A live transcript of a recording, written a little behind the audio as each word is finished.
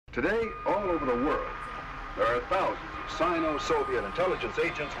Today, all over the world, there are thousands of Sino-Soviet intelligence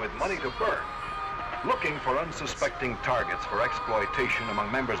agents with money to burn, looking for unsuspecting targets for exploitation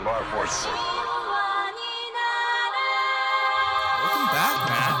among members of our forces. Welcome back,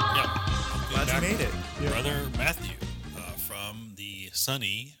 Matt. Yeah. Glad you made it. Brother Matthew from the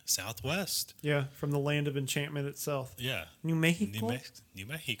sunny Southwest. Yeah, from the land of enchantment itself. Yeah. New Mexico. New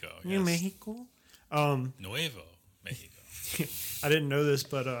Mexico. New Yes. Mexico. Nuevo Mexico. I didn't know this,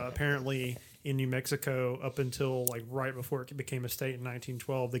 but apparently in New Mexico, up until like right before it became a state in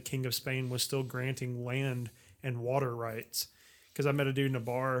 1912, the King of Spain was still granting land and water rights. Because I met a dude in a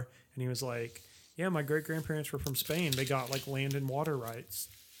bar, and he was like, "Yeah, my great grandparents were from Spain. They got like land and water rights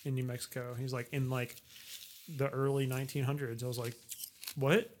in New Mexico." He's like, in like the early 1900s. I was like,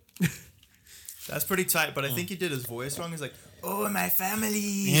 "What?" That's pretty tight, but I think he did his voice wrong. He's like, "Oh, my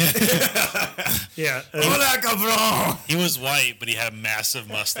family." Yeah. Hola, cabrón. He was white, but he had a massive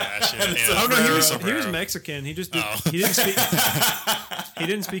mustache. And Oh no, he was sombrero. Mexican. He just he didn't speak. He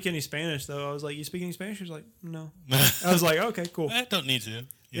didn't speak any Spanish though. I was like, "You speak any Spanish?" He was like, "No." I was like, "Okay, cool." I don't need to.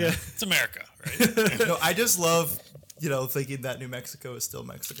 Yeah. It's America, right? No, I just love, thinking that New Mexico is still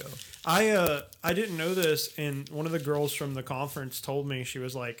Mexico. I didn't know this, and one of the girls from the conference told me. She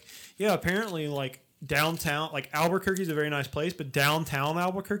was like, "Yeah, apparently like downtown, like Albuquerque is a very nice place, but downtown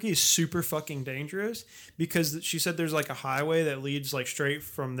Albuquerque is super fucking dangerous because she said there's like a highway that leads like straight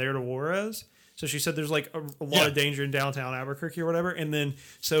from there to Juarez." So she said there's like a lot of danger in downtown Albuquerque or whatever. And then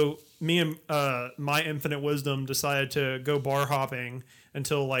so me and my infinite wisdom decided to go bar hopping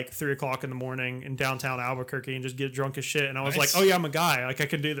until like 3 o'clock in the morning in downtown Albuquerque and just get drunk as shit. And I was Nice. like, "Oh yeah, I'm a guy. Like I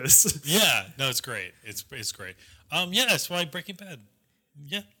can do this." Yeah. No, it's great. It's great. Yeah, that's why Breaking Bad.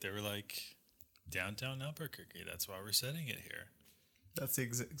 Yeah, they were like downtown Albuquerque. That's why we're setting it here. That's the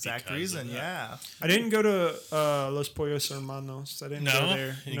exact Because of reason, that. yeah. I didn't go to Los Pollos Hermanos. I didn't go No,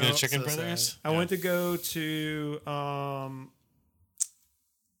 there. you No. go to Chicken so Brothers. I went to go to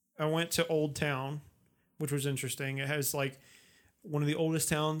I went to Old Town, which was interesting. It has like one of the oldest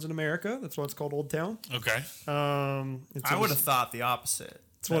towns in America. That's why it's called Old Town. Okay. It's I would have thought the opposite.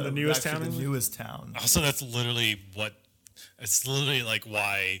 It's one of the newest actually towns? The newest town. Also, that's literally what. It's literally like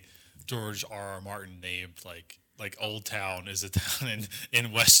why George R. R. Martin named like Old Town is a town in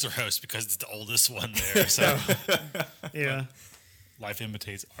Westeros because it's the oldest one there. So yeah. life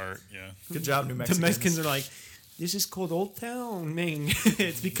imitates art. Yeah. Good job, New The Mexicans. Mexicans are like, "This is called Old Town, Ming."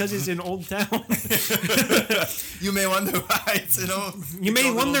 It's because it's in Old Town. You may wonder why it's You may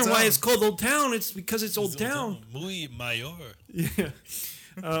called wonder Old why Town. it's called Old Town. It's because it's Old Town. Muy mayor.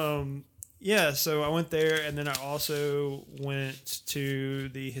 Yeah, so I went there, and then I also went to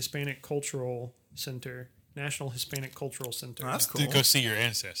the Hispanic Cultural Center, National Hispanic Cultural Center. Oh, that's cool. To go see your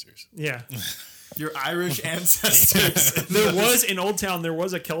ancestors. Yeah. Your Irish ancestors. There was, in Old Town, there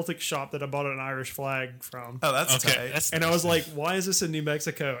was a Celtic shop that I bought an Irish flag from. Oh, that's Okay. tight. That's And I was like, "Why is this in New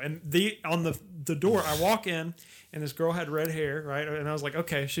Mexico?" And on the door, I walk in, and this girl had red hair, right? And I was like,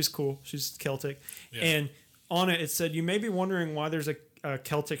 "Okay, she's cool. She's Celtic." Yeah. And on it said, "You may be wondering why there's a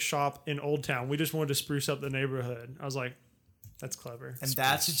Celtic shop in Old Town. We just wanted to spruce up the neighborhood." I was like, "That's clever." And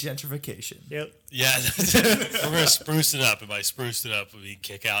that's gentrification. Yep. yeah, we're gonna spruce it up. And by spruce it up, we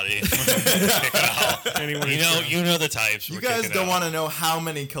kick out anyone. Kick out. Anyone You know the types. You we're guys kicking don't out. want to know how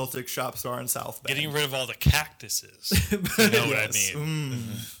many Celtic shops are in South Bend. Getting rid of all the cactuses. You know what I Yes. mean?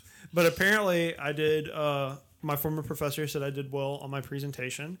 But apparently, I did. My former professor said I did well on my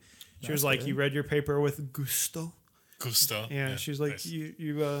presentation. She was like, good. "You read your paper with gusto." Gusto. Yeah, she was like, nice.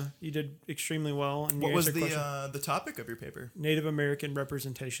 "You did extremely well." And What you was answered questions. the topic of your paper? Native American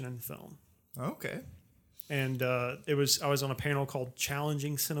representation in film? Okay. And I was on a panel called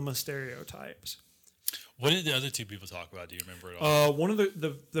 "Challenging Cinema Stereotypes." What did the other two people talk about? Do you remember at all? One of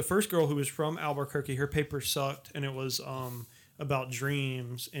the first girl who was from Albuquerque, her paper sucked, and it was about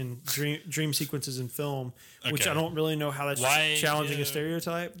dreams and dream sequences in film, which Okay. I don't really know how that's Why- challenging yeah. a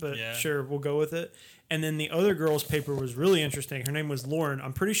stereotype, but Yeah. sure, we'll go with it. And then the other girl's paper was really interesting. Her name was Lauren.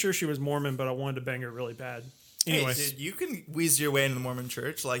 I'm pretty sure she was Mormon, but I wanted to bang her really bad. Anyway, Hey, dude, you can wheeze your way into the Mormon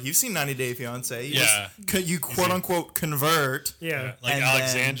church. Like, you've seen 90 Day Fiance. You Yeah. you quote unquote convert. yeah. Like and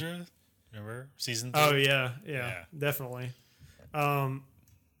Alexandra? Remember? Season 3? Oh yeah, Yeah. definitely. God,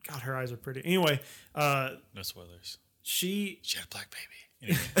 her eyes are pretty. Anyway, No spoilers. she She had a black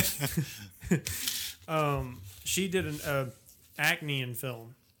baby. Anyway. she did an acne in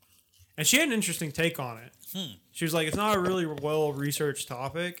film, and she had an interesting take on it. She was like, "It's not a really well researched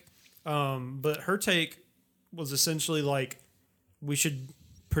topic," but her take was essentially like, we should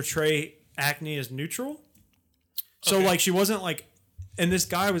portray acne as neutral. So Okay. like, she wasn't like, and this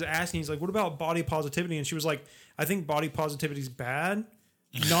guy was asking, he's like, "What about body positivity?" And she was like, "I think body positivity is bad,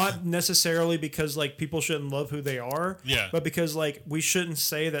 not necessarily because like people shouldn't love who they are, Yeah. but because like we shouldn't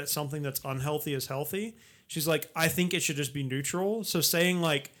say that something that's unhealthy is healthy. She's like, I think it should just be neutral. So saying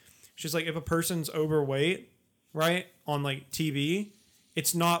like, she's like, if a person's overweight, right, on like TV,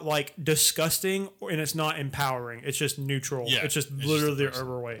 it's not like disgusting and it's not empowering. It's just neutral. Yeah, It's just it's literally just the person.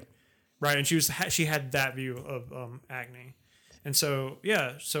 overweight, right? And she had that view of acne, and so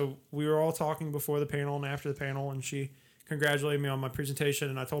yeah, so we were all talking before the panel and after the panel, and she congratulated me on my presentation,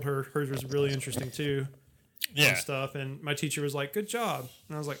 and I told her hers was really interesting too. Yeah. And stuff, and my teacher was like, good job,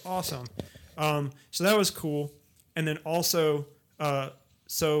 and I was like, awesome. So that was cool. And then also,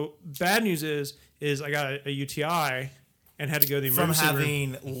 so bad news is I got a UTI and had to go to the From emergency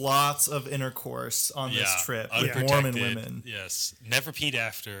room. having lots of intercourse on this trip with unprotected, Mormon women. Yes, never peed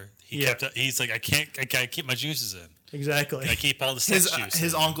after. Yeah. He's like, I gotta keep my juices in. Exactly. I keep all the sex His juice.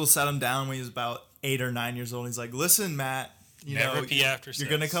 his in. uncle sat him down when he was about 8 or 9 years old. He's like, "Listen, Matt, you Never know, pee after you're sex.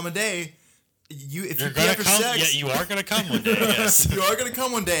 gonna come a day. If You're you pee gonna after come. sex, Yeah, you are gonna come one day. Yes. you are gonna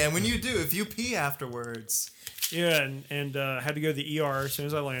come one day. And when you do, if you pee afterwards, Yeah, and had to go to the ER as soon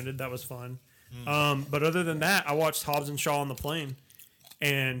as I landed. That was fun. Hmm. But other than that, I watched Hobbs and Shaw on the plane,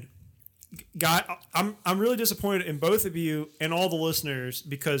 and I'm really disappointed in both of you and all the listeners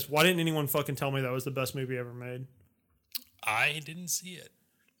because why didn't anyone fucking tell me that was the best movie ever made? I didn't see it.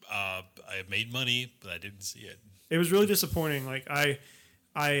 I made money, but I didn't see it. It was really disappointing. Like I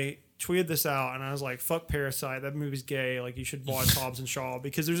tweeted this out and I was like, "Fuck Parasite. That movie's gay. Like you should watch Hobbs and Shaw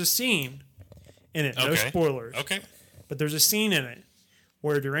because there's a scene in it. No Okay. spoilers. Okay. But there's a scene in it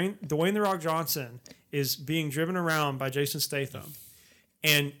where Dwayne The Rock Johnson is being driven around by Jason Statham,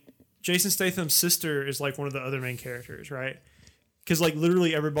 and Jason Statham's sister is like one of the other main characters, right? Because like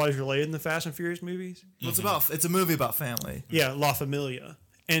literally everybody's related in the Fast and Furious movies. it's a movie about family. Yeah, La Familia,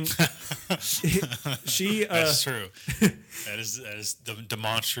 and she That's true. that is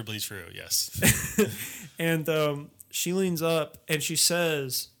demonstrably true. Yes. and she leans up and she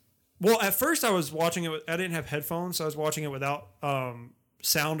says, well, at first I was watching it I didn't have headphones, so I was watching it without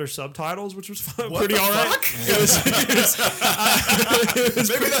sound or subtitles, which was pretty all right.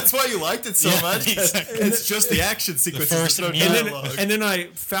 Maybe that's why you liked it so much. exactly. It's just the action sequences. first There's no and dialogue. And then I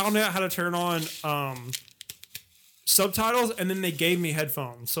found out how to turn on subtitles, and then they gave me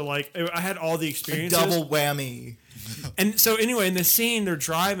headphones. So like I had all the experiences. Double whammy. And so anyway, in the scene, they're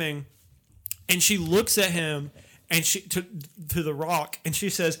driving, and she looks at him, and she to The Rock, and she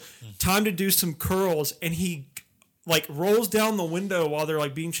says, "Time to do some curls." And he like rolls down the window while they're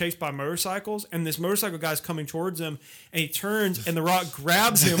like being chased by motorcycles, and this motorcycle guy's coming towards him, and he turns, and The Rock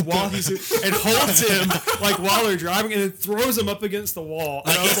grabs him while he's and holds him like while they're driving, and then throws him up against the wall.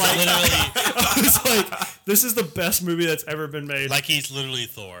 And I was like, Literally, I was like, this is the best movie that's ever been made. like he's literally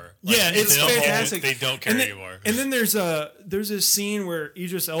Thor. Like, Yeah, it's they don't- fantastic. They don't care and then, anymore. And then there's a scene where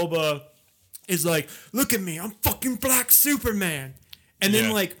Idris Elba is like, "Look at me, I'm fucking Black Superman," and then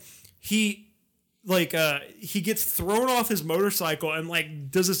Yeah. like he gets thrown off his motorcycle and like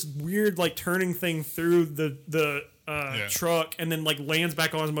does this weird like turning thing through the truck, and then like lands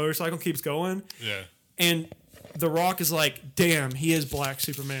back on his motorcycle, keeps going, yeah. and The Rock is like, "Damn, he is Black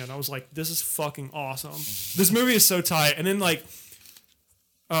Superman." I was like, "This is fucking awesome. This movie is so tight." And then like,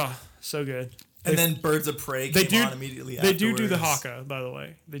 so good. And then Birds of Prey They came do. on immediately They do the afterwards. haka, by the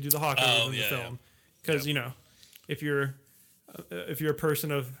way. They do the haka Oh, in the yeah, film because you know, if you're a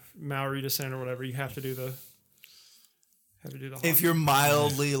person of Maori descent or whatever, you have to do the haka. If you're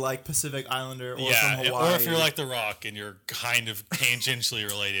mildly like Pacific Islander or from Yeah, Hawaii. or if you're like The Rock and you're kind of tangentially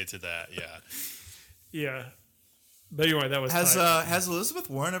related to that, yeah. yeah. But anyway, that was Has tight. has Elizabeth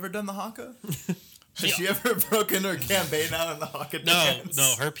Warren ever done the haka? Has she ever broken her campaign out in the haka No, dance?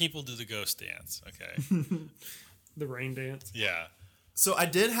 no, her people do the ghost dance. Okay, The rain dance. yeah. So I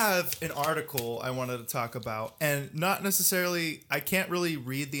did have an article I wanted to talk about, and not necessarily, I can't really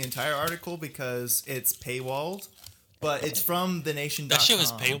read the entire article because it's paywalled, but it's from thenation.com. That shit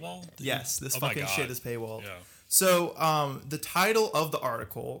was paywall. Yes, this Oh my fucking God. shit is paywalled. Yeah. So the title of the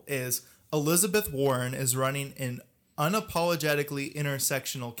article is Elizabeth Warren is running an unapologetically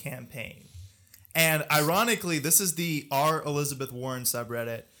intersectional campaign. And ironically, this is the R Elizabeth Warren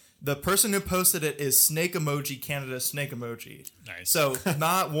subreddit. The person who posted it is Snake Emoji Canada Snake Emoji. Nice. So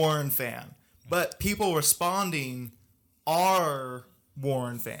not Warren fan, but people responding are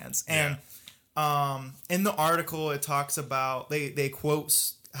Warren fans. And in the article, it talks about they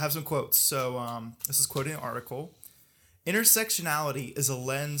quotes have some quotes. So this is quoting an article. Intersectionality is a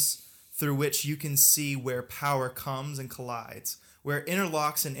lens through which you can see where power comes and collides, where it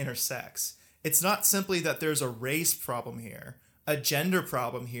interlocks and intersects. It's not simply that there's a race problem here, a gender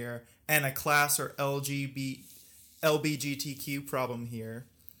problem here, and a class or LGBTQ problem here,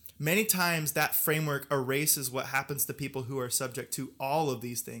 many times that framework erases what happens to people who are subject to all of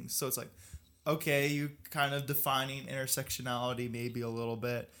these things. So it's like, okay, you kind of defining intersectionality maybe a little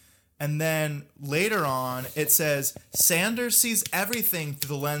bit. And then later on, it says, Sanders sees everything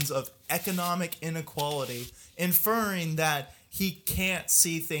through the lens of economic inequality, inferring that he can't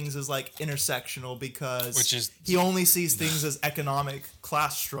see things as like intersectional because he only sees things as economic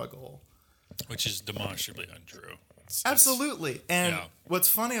class struggle. Which is demonstrably untrue. Absolutely. And what's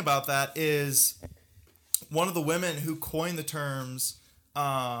funny about that is one of the women who coined the terms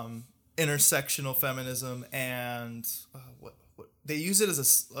intersectional feminism and what they use it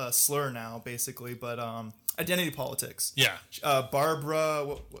as a slur now, basically, but identity politics. Yeah.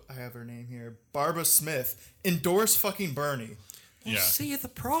 Barbara, I have her name here. Barbara Smith endorsed fucking Bernie. Well, see, the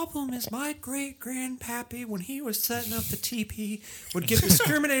problem is my great-grandpappy, when he was setting up the teepee, would get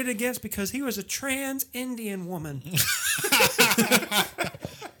discriminated against because he was a trans Indian woman.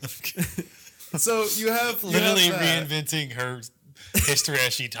 So you have literally reinventing her history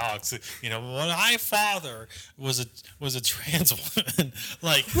as she talks. You know, my father was a trans woman.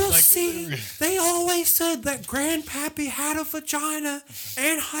 See, they always said that Grandpappy had a vagina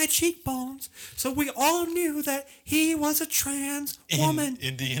and high cheekbones, so we all knew that he was a trans woman.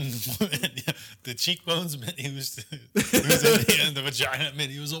 Indian woman. Yeah. The cheekbones meant he was Indian. The vagina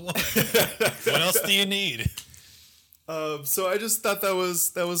meant he was a woman. What else do you need? So I just thought that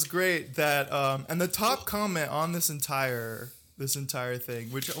was great. That and the top comment on this entire thing,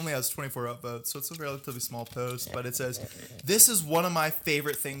 which only has 24 upvotes, so it's a relatively small post, but it says, "This is one of my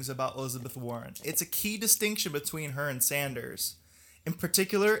favorite things about Elizabeth Warren. It's a key distinction between her and Sanders. In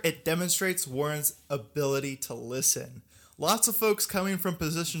particular, it demonstrates Warren's ability to listen. Lots of folks coming from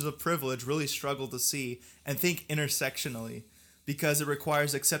positions of privilege really struggle to see and think intersectionally because it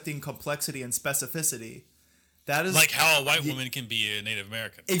requires accepting complexity and specificity. That is like how a white woman can be a Native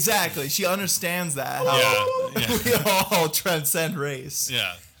American. Exactly. She understands that. How we all transcend race.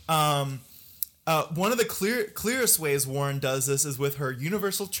 Yeah. One of the clearest ways Warren does this is with her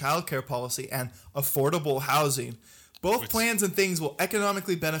universal child care policy and affordable housing. Both plans and things will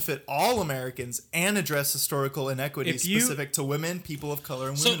economically benefit all Americans and address historical inequities specific to women, people of color,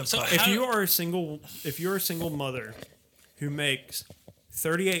 and women of color. If you are a single mother who makes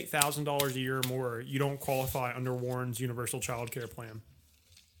 $38,000 a year or more, you don't qualify under Warren's universal child care plan.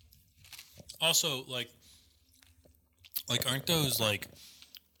 Also, aren't those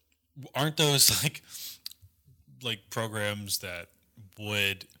programs that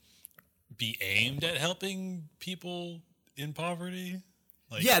would be aimed at helping people in poverty?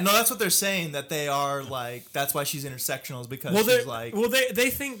 That's what they're saying, that they are that's why she's intersectional, is because they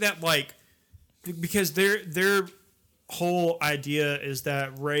think that because their whole idea is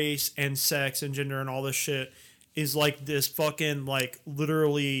that race and sex and gender and all this shit is this fucking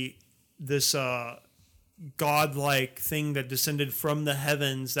literally this godlike thing that descended from the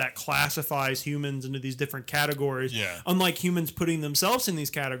heavens that classifies humans into these different categories. Yeah. Unlike humans putting themselves in these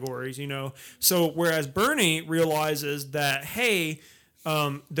categories, So whereas Bernie realizes that, hey,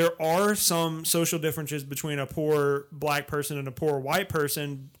 there are some social differences between a poor black person and a poor white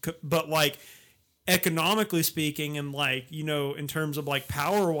person, but economically speaking and in terms of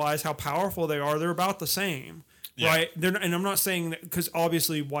power wise, how powerful they are, they're about the same. Yeah. Right. And I'm not saying that because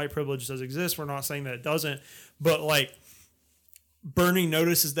obviously white privilege does exist. We're not saying that it doesn't, but Bernie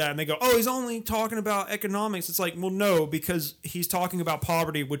notices that and they go, oh, he's only talking about economics. It's well, no, because he's talking about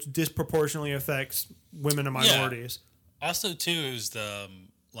poverty, which disproportionately affects women and minorities. Yeah. Also too is the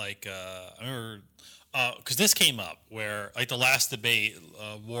I remember because this came up where the last debate,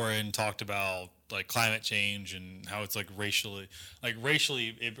 Warren talked about climate change and how it's racially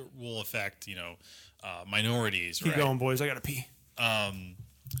it will affect minorities. Keep going, boys. I gotta pee.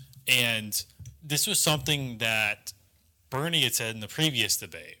 And this was something that Bernie had said in the previous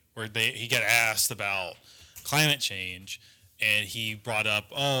debate where he got asked about climate change and he brought up,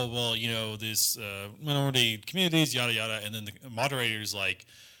 oh well, this minority communities, yada yada, and then the moderator's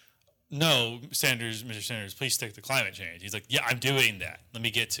no, Mr. Sanders, please stick to climate change. He's yeah, I'm doing that. Let me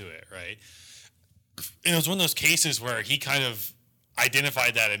get to it, right? And it was one of those cases where he kind of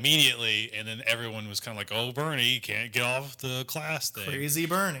identified that immediately, and then everyone was kind of oh, Bernie, you can't get off the class thing. Crazy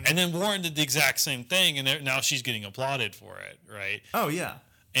Bernie. And then Warren did the exact same thing, and now she's getting applauded for it, right? Oh, yeah.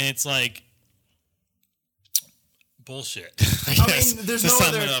 And it's bullshit. I mean, there's no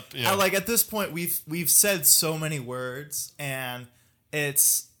other... at this point, we've said so many words, and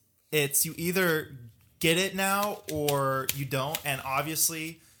it's you either get it now or you don't, and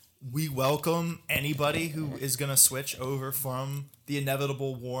obviously we welcome anybody who is going to switch over from the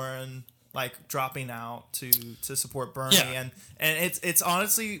inevitable Warren like dropping out to support Bernie, Yeah. and it's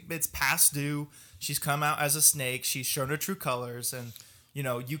honestly it's past due. She's come out as a snake. She's shown her true colors, and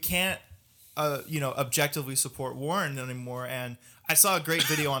you can't objectively support Warren anymore. And I saw a great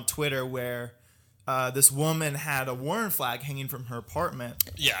video on Twitter where this woman had a Warren flag hanging from her apartment.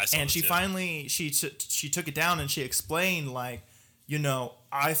 Yeah, I saw and this, she yeah. finally she took it down and she explained like,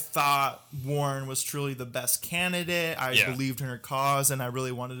 I thought Warren was truly the best candidate. I believed in her cause, and I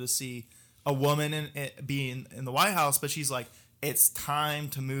really wanted to see a woman being in the White House. But she's like, it's time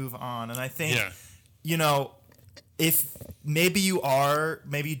to move on. And I think, if maybe you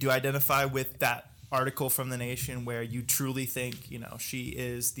do identify with that article from The Nation where you truly think, she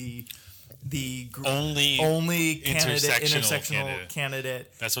is the only intersectional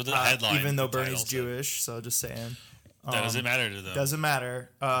candidate. That's what the headline. Even though the title Bernie's said. Jewish, so just saying. That doesn't matter to them. Doesn't matter.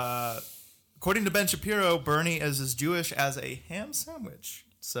 According to Ben Shapiro, Bernie is as Jewish as a ham sandwich.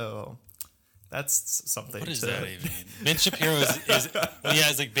 So that's something. What does that even mean? Ben Shapiro is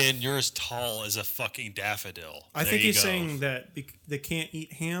it's like, Ben, you're as tall as a fucking daffodil. I think he's saying that they can't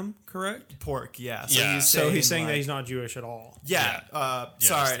eat ham, correct? Pork, yeah. Yeah. He's saying that he's not Jewish at all. Yeah.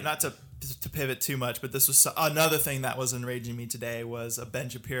 Sorry, Steve. not to pivot too much, but this was another thing that was enraging me today was a Ben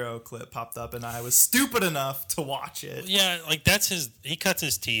Shapiro clip popped up, and I was stupid enough to watch it. Yeah, like he cuts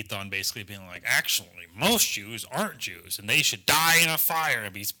his teeth on basically being like, actually, most Jews aren't Jews, and they should die in a fire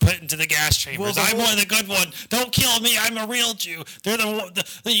and be put into the gas chambers. I'm one of the good one. Don't kill me. I'm a real Jew. They're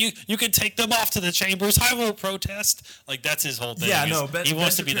you can take them off to the chambers. I will protest. Like that's his whole thing. Yeah, no, he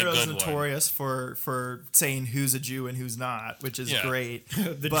wants to be the Shapiro's good one. notorious for saying who's a Jew and who's not, which is great.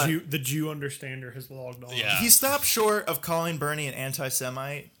 The Jew understander has logged on. Yeah. He stopped short of calling Bernie an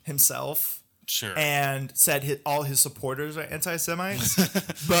anti-Semite himself. Sure. And said all his supporters are anti-Semites.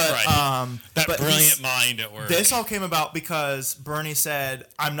 But Right. That but brilliant mind at work. This all came about because Bernie said,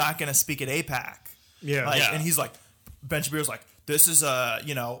 "I'm not going to speak at AIPAC." Yeah. And he's like, Ben Shapiro's like, "This is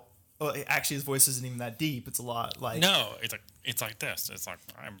well, actually his voice isn't even that deep. It's a lot like No, it's like this. It's like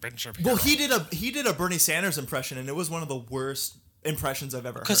I'm Ben Shapiro. Well, he did a Bernie Sanders impression, and it was one of the worst impressions I've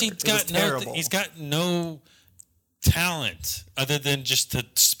ever heard. Because he's got no talent other than just to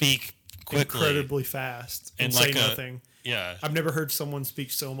speak quickly, incredibly fast, and say nothing. Yeah, I've never heard someone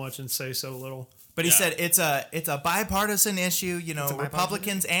speak so much and say so little. But he said it's a bipartisan issue.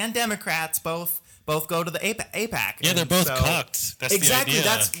 Republicans and Democrats both go to the AIPAC. Yeah, they're both cucked. That's exactly. The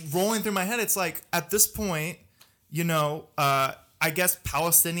idea. That's rolling through my head. It's like at this point, I guess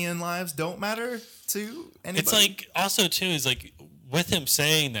Palestinian lives don't matter to anybody. It's like also too is like with him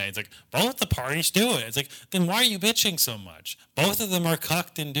saying that it's like both the parties do it. It's like then why are you bitching so much? Both of them are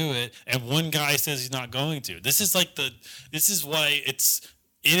cucked and do it, and one guy says he's not going to. This is why it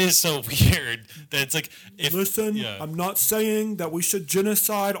is so weird that it's like I'm not saying that we should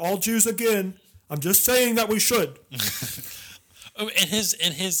genocide all Jews again. I'm just saying that we should. And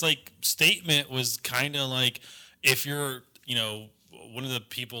his like statement was kind of like if you're one of the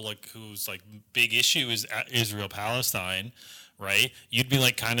people like whose like big issue is Israel Palestine, right? You'd be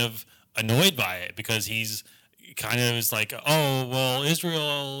like kind of annoyed by it because he's kind of is like, oh well,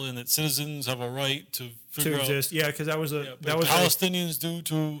 Israel and its citizens have a right to exist. Yeah, because that was Palestinians do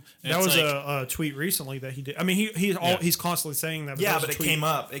too. That was a tweet recently that he did. I mean, he's constantly saying that. But it came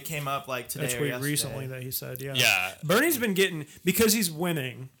up. It came up like today. A tweet recently that he said. Yeah. Yeah. Bernie's been getting because he's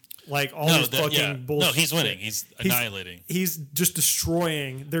winning. Like all this fucking bullshit. No, he's winning. He's annihilating. He's just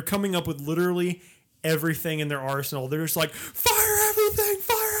destroying. They're coming up with literally everything in their arsenal. They're just like fire everything.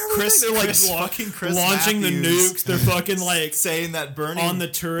 They're like Chris launching Matthews the nukes. They're fucking like saying that Bernie on the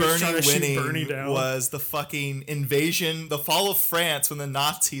turret trying to shoot Bernie down was the fucking invasion, the fall of France when the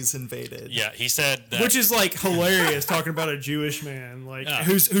Nazis invaded. Yeah, he said that. Which is like hilarious talking about a Jewish man like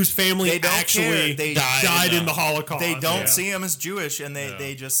whose family actually died in the Holocaust. They don't see him as Jewish, and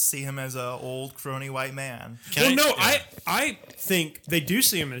they just see him as a old crony white man. I think they do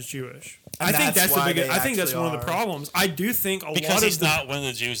see him as Jewish. I think that's the biggest. I think that's one of the problems. I do think because he's not one of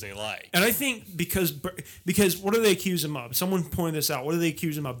the Jews they like, and I think because what do they accuse him of? Someone pointed this out. What do they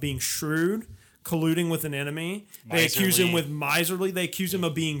accuse him of? Being shrewd, colluding with an enemy. They accuse him with miserly. They accuse him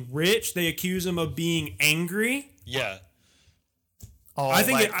of being rich. They accuse him of being angry. Yeah. I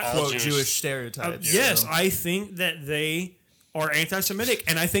think all Jewish stereotypes. Yes, I think that they are anti-Semitic,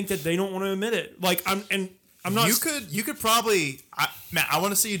 and I think that they don't want to admit it. Like I'm not. You could probably, Matt. I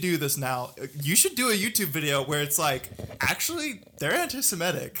want to see you do this now. You should do a YouTube video where it's like, actually, they're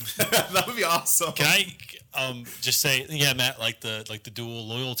anti-Semitic. That would be awesome. Can I just say, yeah, Matt, like the dual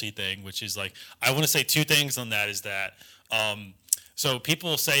loyalty thing, which is like, I want to say two things on that. Is that So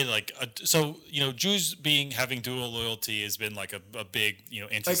people say like, Jews having dual loyalty has been like a big,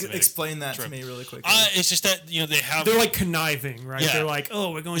 anti-Semitic. Explain that trope. to me really quickly. It's just that they're like conniving, right? Yeah. They're like,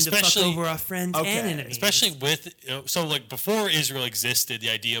 oh, we're going to fuck over our friends and enemies. Especially with before Israel existed,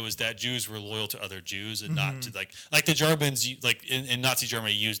 the idea was that Jews were loyal to other Jews and not to like the Germans, like in Nazi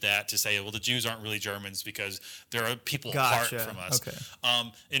Germany, used that to say, well, the Jews aren't really Germans because there are people apart from us. Okay.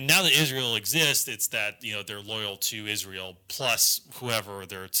 And now that Israel exists, it's that they're loyal to Israel plus whoever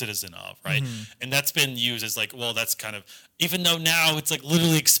they're a citizen of, right? And that's been used as like, well, that's kind of, even though now it's like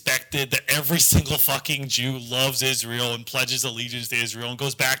literally expected that every single fucking Jew loves Israel and pledges allegiance to Israel and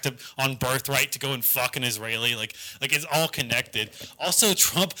goes back to on birthright to go and fuck an Israeli, like it's all connected. Also,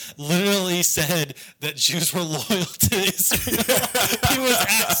 Trump literally said that Jews were loyal to Israel. He was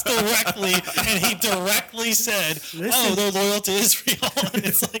asked directly, and he directly said, "Oh, they're loyal to Israel." And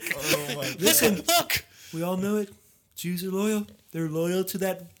it's like, listen, look, we all know it. Jews are loyal. They're loyal to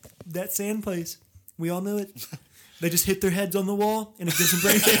that sand place. We all know it. They just hit their heads on the wall, and it gives them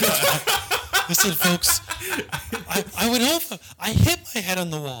brain damage. Listen, folks, I went over. I hit my head on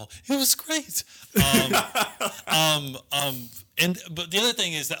the wall. It was great. But the other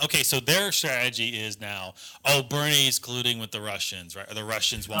thing is that, okay, so their strategy is now, Bernie's colluding with the Russians, right? Or the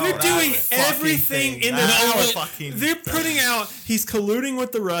Russians want. They're doing everything in their power. They're putting out. He's colluding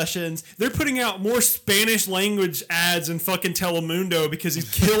with the Russians. They're putting out more Spanish language ads in fucking Telemundo because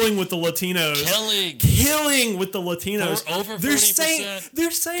he's killing with the Latinos. Killing with the Latinos. Over 40%, they're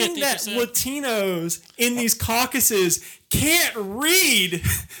saying 50%. that Latinos in these caucuses can't read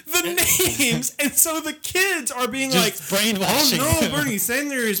the names, and so the kids are being just like, brainwashing. "Oh no, Bernie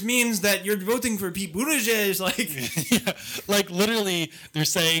Sanders means that you're voting for Pete Buttigieg." Like literally, they're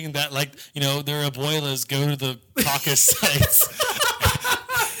saying that their abuelas go to the caucus sites.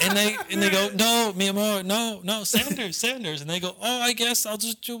 And they go, no, mi amor, no, Sanders, and they go, oh, I guess I'll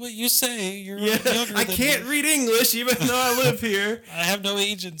just do what you say. You're younger I than can't me. read English even though I live here. I have no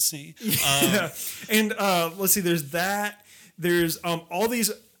agency. And let's see, there's that. There's all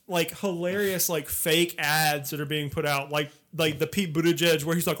these like hilarious like fake ads that are being put out, like the Pete Buttigieg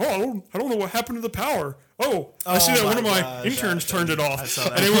where he's like, oh, I don't know what happened to the power. I see that one of my interns turned it off,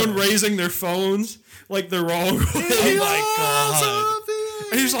 and everyone raising their phones like the wrong way. Oh my god.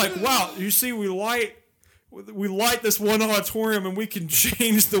 And he's like, wow, you see, we light this one auditorium and we can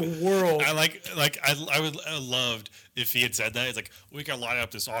change the world. I would have loved if he had said that. It's like, we can light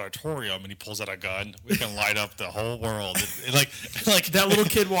up this auditorium, and he pulls out a gun. We can light up the whole world. Like that little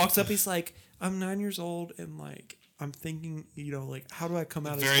kid walks up. He's like, I'm 9 years old, and like I'm thinking, how do I come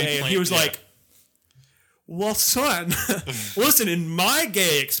out as gay? And he was like, well, son, listen, in my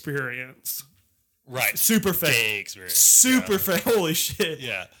gay experience. Right. Super fake. Gay experience. Super fake. Holy shit.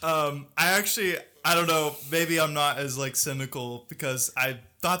 Yeah. I don't know, maybe I'm not as like cynical because I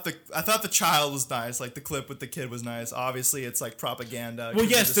thought the child was nice, like the clip with the kid was nice. Obviously it's like propaganda. Well,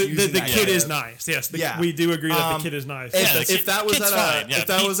 yes, the kid is nice. Yes, we do agree that the kid is nice. If that was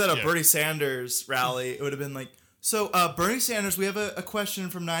at a yeah. Bernie Sanders rally, it would have been like, so Bernie Sanders, we have a question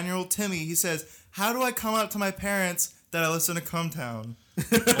from 9-year-old Timmy. He says, how do I come out to my parents that I listen to Cumtown?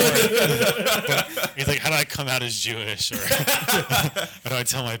 He's like, how do I come out as Jewish? Or how do I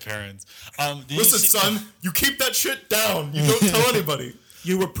tell my parents? Listen, son, you keep that shit down. You don't tell anybody.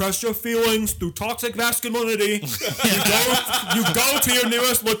 You repress your feelings through toxic masculinity. You go to your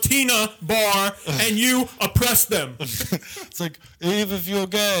nearest Latina bar and you oppress them. It's like, even if you're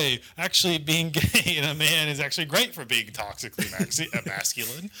gay, actually being gay in a man is actually great for being toxically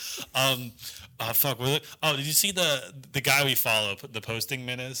masculine. Fuck with it. Oh, did you see the guy we follow, the Posting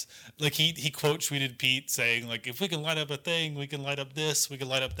Menace? Like he quote tweeted Pete saying like, if we can light up a thing, we can light up this, we can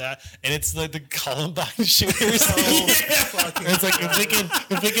light up that, and it's like the Columbine shooters. It's like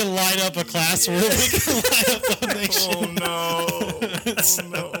if we can light up a classroom, we can light up a nation. Oh no!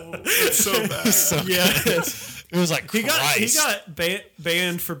 It's so bad. Yes. It was like he got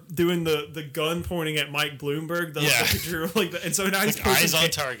banned for doing the gun pointing at Mike Bloomberg. The picture and so now he's posting eyes on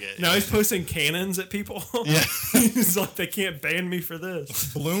target. Now he's posting cannons at people. Yeah, he's like, they can't ban me for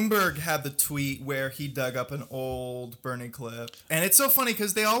this. Bloomberg had the tweet where he dug up an old Bernie clip, and it's so funny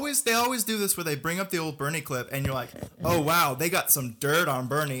because they always do this where they bring up the old Bernie clip, and you're like, oh wow, they got some dirt on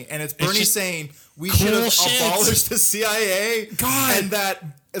Bernie, and it's Bernie saying we should have abolished the CIA, and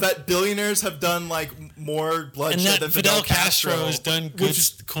that billionaires have done like more bloodshed than Fidel Castro has done good,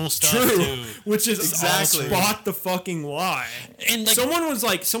 cool stuff too. Which is exactly spot the fucking lie. And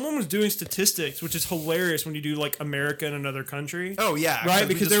like, someone was doing statistics, which is hilarious when you do like America in another country. Oh yeah, right?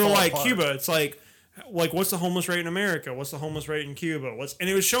 Because they were like Cuba. It's like what's the homeless rate in America? What's the homeless rate in Cuba? And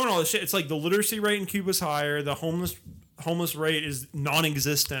it was showing all this shit. It's like the literacy rate in Cuba's higher, the homeless homeless rate is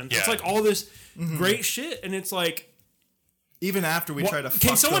non-existent. It's Yeah. like all this great shit, and it's like, Even after we try to can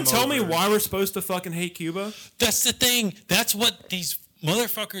fuck someone them tell me over. why we're supposed to fucking hate Cuba? That's the thing. That's what these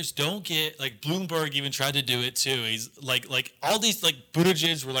motherfuckers don't get. Like Bloomberg even tried to do it too. He's like all these like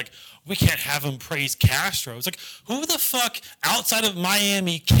Buttigieg were like, we can't have him praise Castro. It's like, who the fuck outside of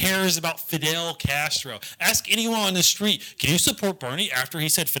Miami cares about Fidel Castro? Ask anyone on the street, can you support Bernie after he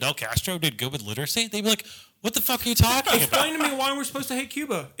said Fidel Castro did good with literacy? They'd be like, what the fuck are you talking about? Explain to me why we're supposed to hate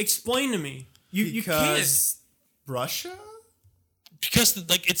Cuba. Explain to me. You can't. Because Russia? Because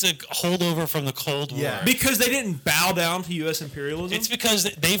like it's a holdover from the Cold War. Yeah. Because they didn't bow down to U.S. imperialism. It's because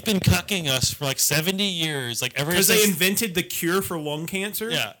they've been cucking us for like 70 years. Like ever Because since they invented the cure for lung cancer.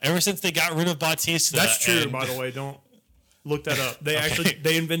 yeah, ever since they got rid of Bautista. That's true, and by the way. Don't look that up. They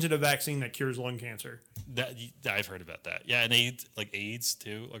they invented a vaccine that cures lung cancer. That, I've heard about that. Yeah, and AIDS, like AIDS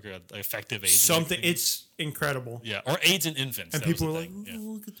too, like effective AIDS. Something. It's incredible. Yeah, or AIDS in infants. And that was people the are like, thing. Yeah.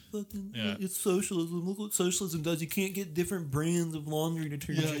 look at the fucking, Yeah. it's socialism. Look what socialism does. You can't get different brands of laundry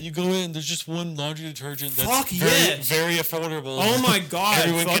detergent. Yeah, you go in. There's just one laundry detergent that's Fuck very, yes. very affordable. Oh my god!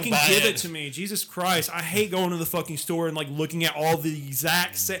 Everyone can Fucking buy give it to me, Jesus Christ! I hate going to the fucking store and like looking at all the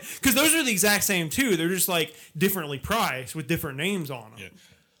exact same, because those are the exact same too. They're just like differently priced with different names on them. Yeah.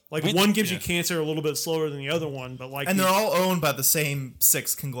 Like We- one gives you yeah. cancer a little bit slower than the other one, but like And they're all owned by the same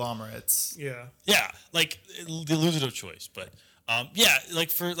 6 conglomerates. yeah. Yeah, like the illusive choice, but yeah, like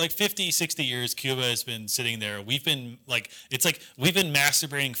for like 50, 60 years, Cuba has been sitting there. We've been like, it's like we've been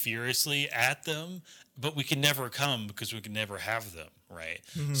masturbating furiously at them, but we can never come because we can never have them, right?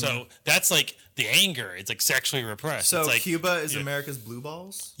 So that's like the anger. It's like sexually repressed. So it's like, Cuba is yeah. America's blue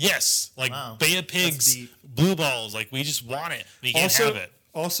balls? Yes, like Wow. Bay of That's Pigs, deep. blue balls. Like we just want it. We can't have it.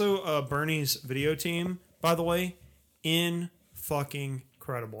 Also, Bernie's video team, by the way, fucking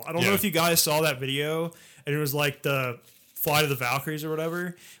incredible. I don't know Yeah. if you guys saw that video, and it was like the Flight of the Valkyries or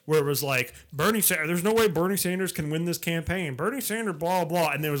whatever, where it was like Bernie Sanders. There's no way Bernie Sanders can win this campaign. Bernie Sanders, blah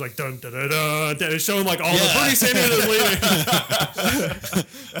blah, and then it was like dun dun dun dun. dun. It's showing like all the Bernie Sanders is leaving.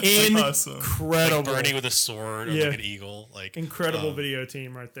 awesome. Incredible. Bernie with a sword or Yeah. like an eagle. Like Incredible video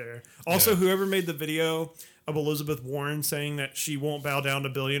team right there. Also, whoever made the video of Elizabeth Warren saying that she won't bow down to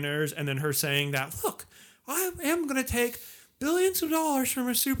billionaires, and then her saying that, look, I am going to take billions of dollars from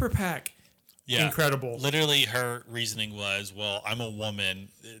a super PAC. Yeah. Incredible. Literally, her reasoning was, well, I'm a woman.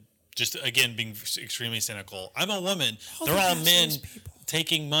 Just, again, being extremely cynical. I'm a woman. They're all men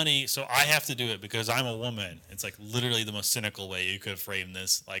taking money, so I have to do it because I'm a woman. It's like literally the most cynical way you could have framed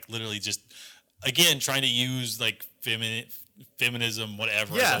this. Like, literally just, again, trying to use, like, feminism,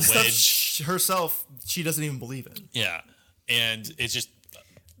 whatever, Yeah, as a stuff wedge. herself, she doesn't even believe in. Yeah. And it's just,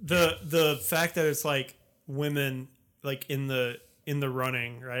 The fact that it's like women like in the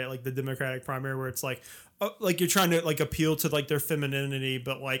running, right? Like the Democratic primary, where it's like you're trying to like appeal to like their femininity,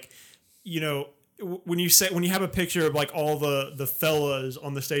 but like, you know, when you have a picture of like all the fellas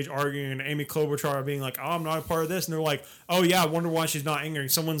on the stage arguing, and Amy Klobuchar being like, oh, I'm not a part of this, and they're like, oh yeah, I wonder why she's not angry.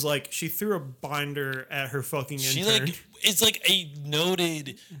 Someone's like, she threw a binder at her fucking she, intern. like, is like a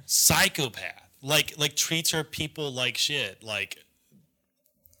noted psychopath. Like treats her people like shit. Like,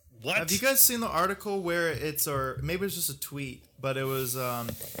 what? Have you guys seen the article where it's, or maybe it's just a tweet, but it was,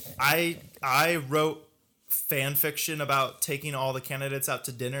 I wrote fan fiction about taking all the candidates out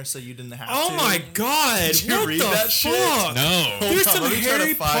to dinner so you didn't have to. Oh my god! Did you what read the that fuck? shit? No. There's on, some let me try to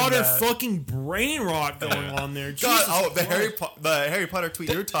Harry find Potter that. fucking brain rot going on there. God, Jesus oh, the Christ. Harry Potter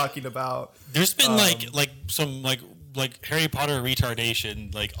tweet you're talking about. There's been like some like Harry Potter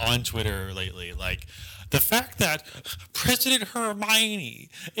retardation like on Twitter lately. Like the fact that President Hermione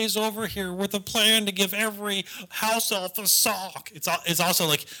is over here with a plan to give every house elf a sock. It's also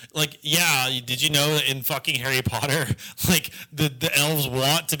like yeah. Did you know that in fucking Harry Potter, like the elves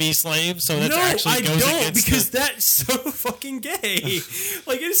want to be slaves? So that's No, actually I goes don't, against because the, that's so fucking gay.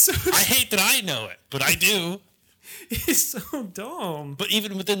 Like it's so I hate that I know it, but I do. it's so dumb. But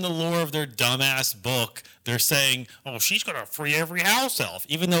even within the lore of their dumbass book, they're saying, "Oh, she's gonna free every house elf,"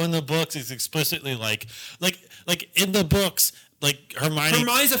 even though in the books it's explicitly like in the books, like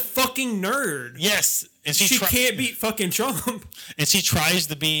Hermione's a fucking nerd. yes, and She can't beat fucking Trump. and she tries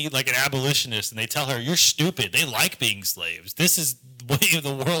to be like an abolitionist, and they tell her, "You're stupid. They like being slaves. This is the way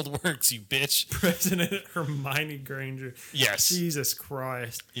the world works, you bitch." President Hermione Granger. Yes, Jesus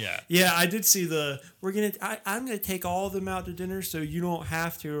Christ. yeah. Yeah, I did see I'm gonna take all of them out to dinner so you don't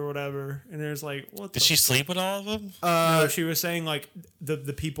have to or whatever. And there's like, what? Did she sleep with all of them? No, she was saying like the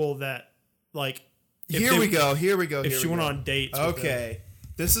people that like. if Here they- we go. If she went on dates. with them. Okay.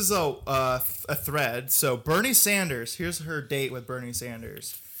 This is a thread. So Bernie Sanders, here's her date with Bernie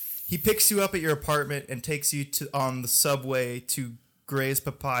Sanders. He picks you up at your apartment and takes you on the subway to Gray's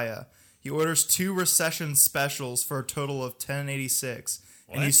Papaya. He orders 2 recession specials for a total of $10.86.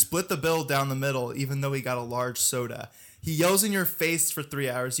 And you split the bill down the middle, even though he got a large soda. He yells in your face for 3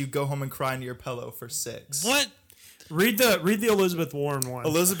 hours. You go home and cry into your pillow for 6. What? Read the Elizabeth Warren one.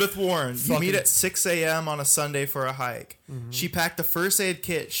 Elizabeth Warren. You meet at 6 a.m. on a Sunday for a hike. Mm-hmm. She packed a first aid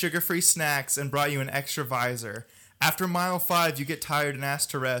kit, sugar-free snacks, and brought you an extra visor. After mile 5, you get tired and ask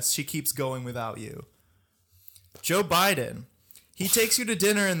to rest. She keeps going without you. Joe Biden. He takes you to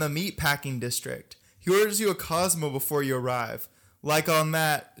dinner in the meatpacking district. He orders you a Cosmo before you arrive. Like on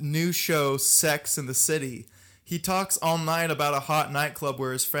that new show, Sex in the City. He talks all night about a hot nightclub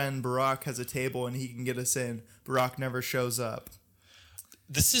where his friend Barack has a table and he can get us in. Barack never shows up.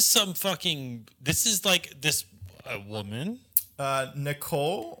 This is some fucking... This is like this... A woman?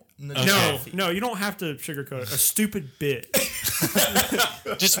 Nicole? No, you don't have to sugarcoat it. A stupid bit.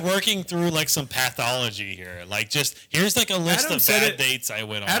 Just working through like some pathology here. Like just here's like a list Adam of said bad it- dates I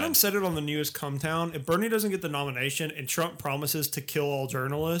went on. Adam said it on the newest Come Town. If Bernie doesn't get the nomination and Trump promises to kill all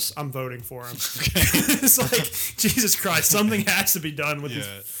journalists, I'm voting for him. It's like, Jesus Christ, something has to be done with these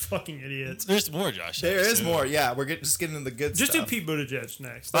fucking idiots. There's more, Josh. There is more, yeah. We're just getting into the good Just do stuff. Pete Buttigieg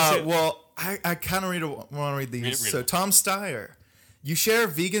next. That's it. Well, I kind of want to read these. Read So, it. Tom Steyer. You share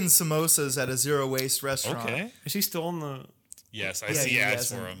vegan samosas at a zero-waste restaurant. Okay. Is he still on the... Yes, I Yeah, see he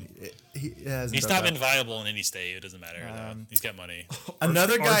ads hasn't- for him. He hasn't He's done not that. been viable in any state. It doesn't matter. though. He's got money.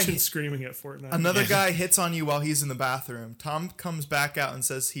 Another guy... Archon screaming at Fortnite. Another guy hits on you while he's in the bathroom. Tom comes back out and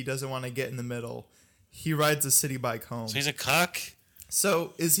says he doesn't want to get in the middle. He rides a city bike home. So he's a cuck.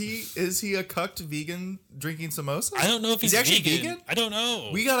 So is he a cucked vegan drinking samosas? I don't know if he's actually vegan. I don't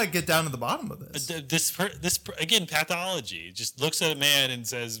know. We gotta get down to the bottom of this. This again, pathology. Just looks at a man and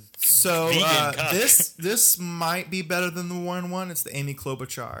says, So vegan cuck. this might be better than the Warren one. It's the Amy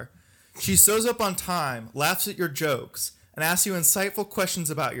Klobuchar. She shows up on time, laughs at your jokes, and asks you insightful questions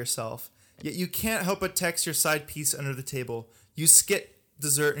about yourself. Yet you can't help but text your side piece under the table. You skip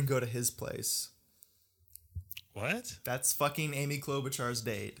dessert and go to his place. What? That's fucking Amy Klobuchar's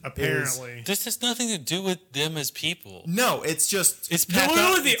date. Apparently. This has nothing to do with them as people. No, it's just... It's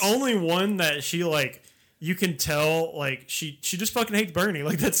Literally the only one that she, like, you can tell, like, she just fucking hates Bernie.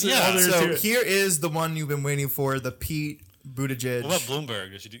 Like, that's all there is to So it. here is the one you've been waiting for, the Pete Buttigieg. What about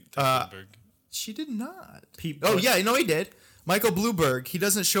Bloomberg? Did she do Bloomberg? She did not. Pete Oh, Butt- yeah, no, he did. Michael Bloomberg, he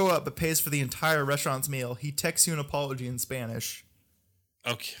doesn't show up but pays for the entire restaurant's meal. He texts you an apology in Spanish.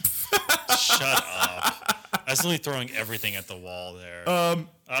 Okay. Shut up. I was really throwing everything at the wall there.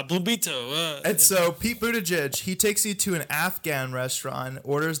 Bloomito. And so Pete Buttigieg, he takes you to an Afghan restaurant,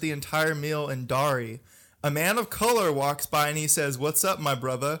 orders the entire meal in Dari. A man of color walks by and he says, "What's up, my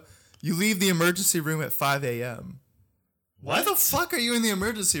brother?" You leave the emergency room at 5 a.m. Why the fuck are you in the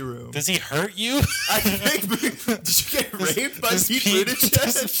emergency room? Does he hurt you? I think, did you get raped by does Pete Pete-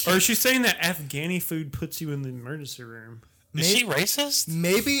 Buttigieg? Or is she saying that Afghani food puts you in the emergency room? Is she racist?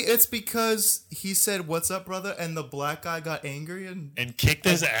 Maybe it's because he said, "What's up, brother?" and the black guy got angry and Kicked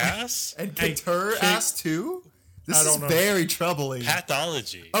his ass? kicked her ass too. This I is don't know. very troubling.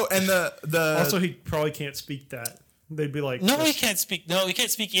 Pathology. Oh, and the Also, he probably can't speak that. They'd be like, No, he can't speak. No, he can't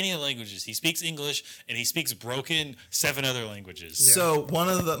speak any languages. He speaks English and he speaks broken 7 other languages. so one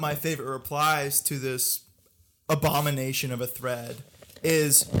of my favorite replies to this abomination of a thread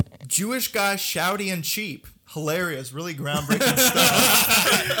is Jewish guy shouty and cheap. Hilarious, really groundbreaking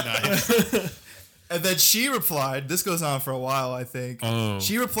stuff. And then she replied, this goes on for a while, I think. Oh.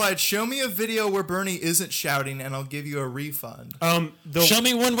 She replied, "Show me a video where Bernie isn't shouting and I'll give you a refund." Show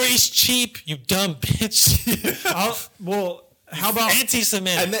me one where he's cheap, you dumb bitch. well, how about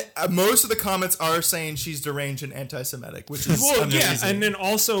Anti-Semitic. And then, most of the comments are saying she's deranged and anti-Semitic, which is amazing. yeah, and then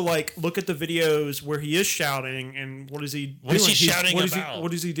also like look at the videos where he is shouting, and what is he? What is doing? he shouting about?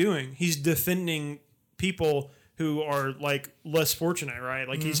 What is he doing? He's defending people who are like less fortunate, right?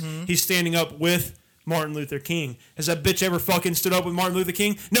 Like he's standing up with Martin Luther King. Has that bitch ever fucking stood up with Martin Luther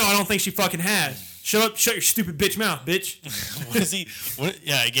King? No, I don't think she fucking has. Shut up! Shut your stupid bitch mouth, bitch. What is he?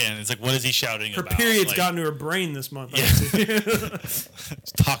 Yeah, again, it's like, what is he shouting Her about? period's Like, gotten to her brain this month.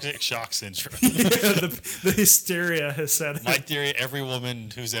 toxic shock syndrome. The hysteria has set My in. theory: every woman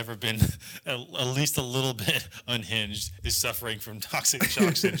who's ever been at least a little bit unhinged is suffering from toxic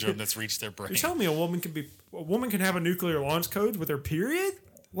shock syndrome that's reached their brain. You're telling me a woman can have a nuclear launch code with her period?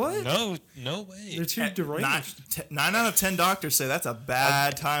 What? No way. They're too deranged. 9 out of 10 doctors say that's a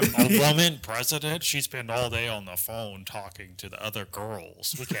bad time. A woman president, she spend all day on the phone talking to the other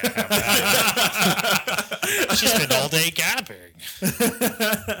girls. We can't have that. She spend all day gabbing.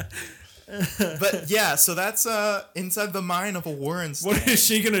 But yeah, so that's inside the mind of a Warren stan. What is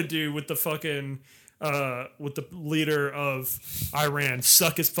she gonna do with the fucking with the leader of Iran?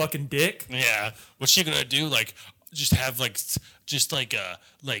 Suck his fucking dick? Yeah. What's she gonna do? Like, just have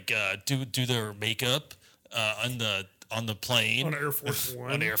do their makeup on the plane On Air Force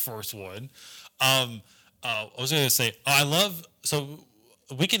One. on Air Force One. I was gonna say, I love so.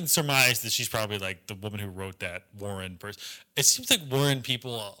 We can surmise that she's probably like the woman who wrote that Warren person. It seems like Warren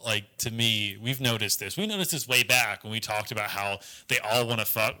people, like, to me, we've noticed this. We noticed this way back when we talked about how they all wanted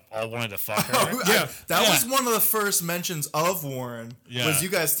to fuck her. Yeah. That Yeah. was one of the first mentions of Warren. Yeah. Was you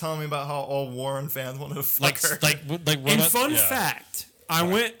guys telling me about how all Warren fans wanted to fuck her? And fun fact,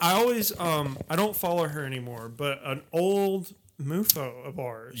 I don't follow her anymore, but an old MUFO of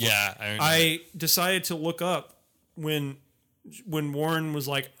ours. Yeah, I decided to look up when Warren was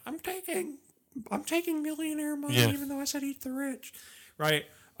like, I'm taking millionaire money, Yeah. even though I said eat the rich. Right.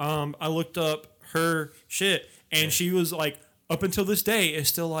 I looked up her shit, and she was like, up until this day, is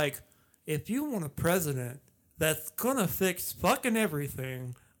still like, if you want a president that's gonna fix fucking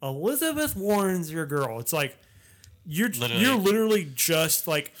everything, Elizabeth Warren's your girl. It's like, you're literally just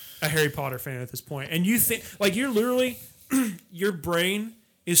like a Harry Potter fan at this point, and you think like you're literally your brain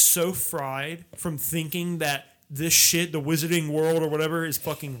is so fried from thinking that this shit, the wizarding world or whatever, is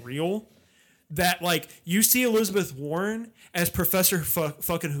fucking real, that like you see Elizabeth Warren as Professor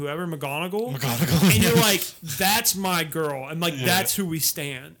fucking whoever McGonagall, and you're like, that's my girl, and like that's who we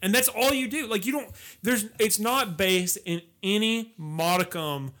stand, and that's all you do. Like, you don't, it's not based in any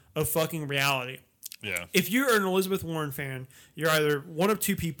modicum of fucking reality. Yeah. If you're an Elizabeth Warren fan, you're either one of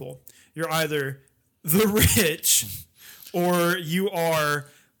two people. You're either the rich, or you are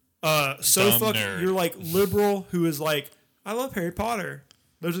so Dumb fucking. nerd. You're like liberal who is like, I love Harry Potter.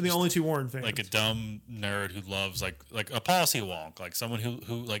 Those are the only two Warren fans. Like a dumb nerd who loves like a policy wonk, like someone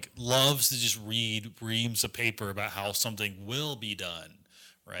who like loves to just read reams of paper about how something will be done,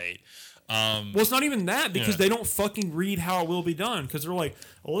 right? Well, it's not even that, because Yeah. they don't fucking read how it will be done, because they're like,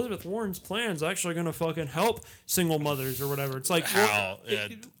 Elizabeth Warren's plan's actually going to fucking help single mothers or whatever. It's like, How?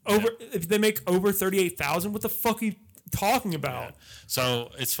 if they make over 38,000, what the fuck are you talking about?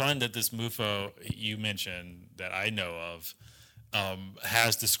 So it's fun that this MUFO you mentioned that I know of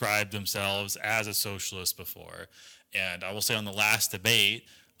has described themselves as a socialist before, and I will say on the last debate,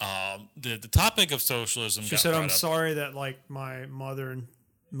 the topic of socialism. She said, "I'm sorry that like my mother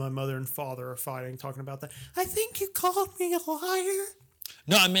and father are fighting, talking about that. I think you called me a liar."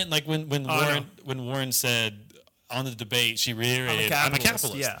 No, I meant like when no. Warren said on the debate, she reiterated, "I'm a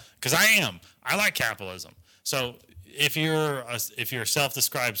capitalist." yeah. Because I am. I like capitalism. So if you're a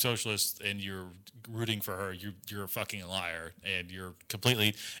self-described socialist and you're rooting for her, you're a fucking liar, and you're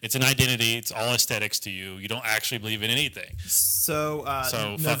completely. It's an identity. It's all aesthetics to you. You don't actually believe in anything. So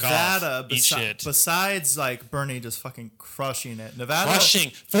fuck Nevada, off. Eat shit. besides like Bernie just fucking crushing it, Nevada Crushing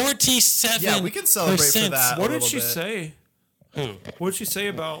 47%. Yeah, we can celebrate for that. What a did little she bit. say? Who? What did she say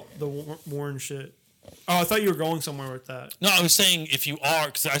about the Warren shit? Oh, I thought you were going somewhere with that. No, I was saying if you are,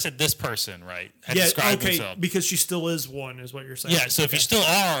 because I said this person, right, had described okay, himself. because she still is one, is what you're saying. Yeah, so if you still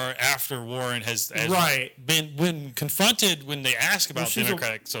are after Warren has Right. been when confronted when they ask about she's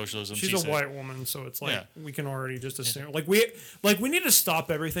democratic socialism, she's she a said, white woman, so it's like Yeah. we can already just assume we need to stop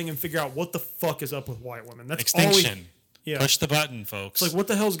everything and figure out what the fuck is up with white women. That's extinction. Yeah. Push the button, folks. It's like, what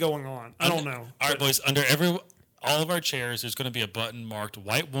the hell's going on? I don't know. All right, boys. Under all of our chairs, there's going to be a button marked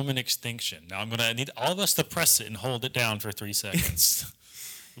 "White Woman Extinction." Now, I'm going to need all of us to press it and hold it down for 3 seconds.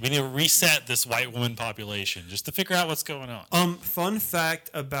 We need to reset this white woman population just to figure out what's going on. Fun fact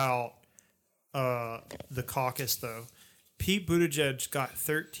about the caucus, though. Pete Buttigieg got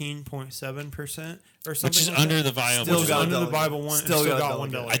 13.7% or something, Which is like under that. the viable. Still Which is got a under the delegate. Bible one. Still and still got a got one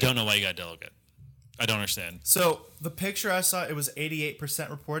delegate. I delegate. don't know why you got delegate. I don't understand. So the picture I saw, it was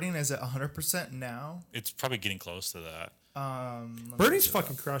 88% reporting. Is it 100% now? It's probably getting close to that. Bernie's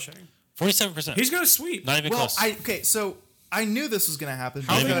fucking crushing. 47%. He's gonna sweep. Not even Well, close. so I knew this was going to happen.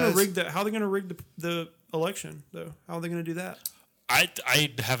 How are they gonna because- rig that? How are they gonna rig the election though? How are they gonna do that? I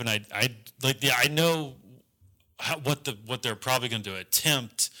have an idea. I know what they're probably going to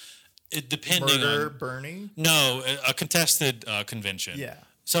attempt. Depending Murder on Bernie? no a contested convention. Yeah.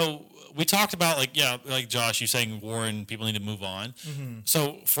 So we talked about like Josh, you saying Warren, people need to move on.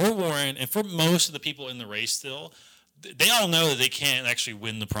 So for Warren and for most of the people in the race still, they all know that they can't actually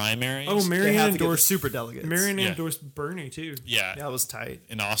win the primaries. Oh, They Marianne have to get the endorsed. super delegates. Marianne Yeah. endorsed Bernie too, yeah, Yeah, it was tight.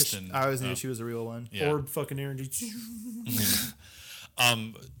 in Austin. I always knew she was a real one. Yeah. or fucking Aaron.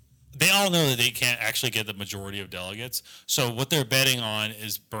 they all know that they can't actually get the majority of delegates. So what they're betting on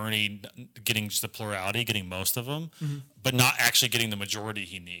is Bernie getting just the plurality, getting most of them, but not actually getting the majority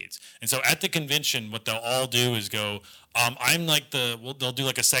he needs. And so at the convention, what they'll all do is go, I'm like they'll do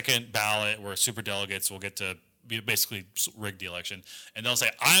like a second ballot where super delegates will get to basically rig the election. And they'll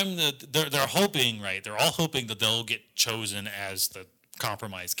say, they're hoping, right? They're all hoping that they'll get chosen as the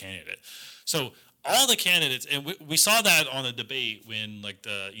compromise candidate. So all the candidates, and we saw that on the debate when, like,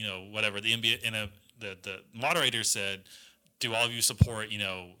 the NBA the moderator said, "Do all of you support,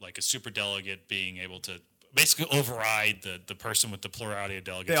 like a super delegate being able to basically override the person with the plurality of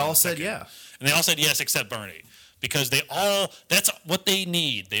delegates?" They all said yeah, and they all said yes except Bernie, because that's what they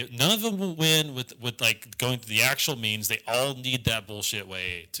need. None of them will win with like going to the actual means. They all need that bullshit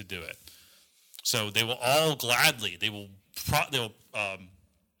way to do it. So they will all gladly. They'll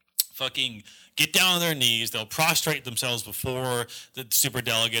fucking get down on their knees. They'll prostrate themselves before the super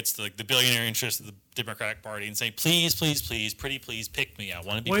delegates, the billionaire interests of the Democratic Party, and say, "Please, please, please, pretty please, pick me. I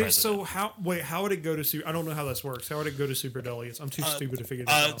want to be president." So how would it go to super? I don't know how this works. How would it go to super delegates? I'm too stupid to figure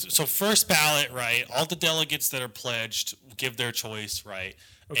this out. So first ballot, right? All the delegates that are pledged give their choice, right?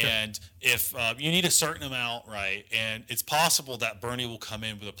 Okay. And if you need a certain amount, right, and it's possible that Bernie will come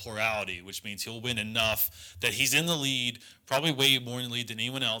in with a plurality, which means he'll win enough that he's in the lead, probably way more in the lead than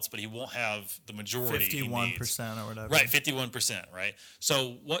anyone else, but he won't have the majority. 51% or whatever. Right, 51%, right?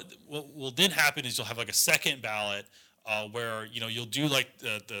 So what will then happen is you'll have like a second ballot where you'll do like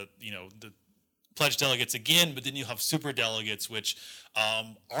the pledged delegates again, but then you have super delegates which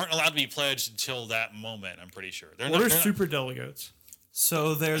aren't allowed to be pledged until that moment. I'm pretty sure. What are super delegates?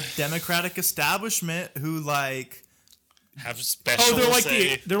 So they're Democratic establishment who like have special. They're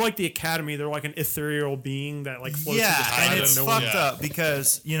like the Academy. They're like an ethereal being that like floats and it's fucked up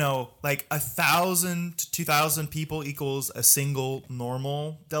because like 1,000 to 2,000 people equals a single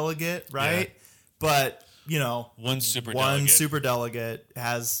normal delegate, right? Yeah. But one super delegate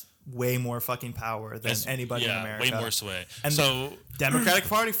has way more fucking power than anybody in America. Way more sway. And so Democratic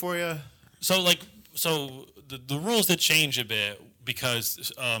Party for you. So the rules did change a bit.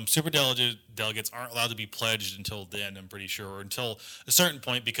 Because super delegates aren't allowed to be pledged until then, I'm pretty sure, or until a certain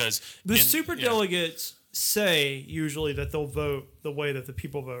point. Because delegates say usually that they'll vote the way that the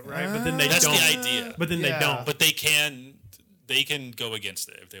people vote, right? But then they don't. That's the idea. But then they don't. But they can go against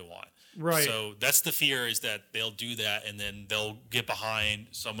it if they want. Right. So that's the fear, is that they'll do that and then they'll get behind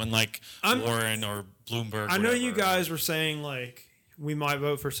someone like Warren or Bloomberg. I know you guys were saying like, we might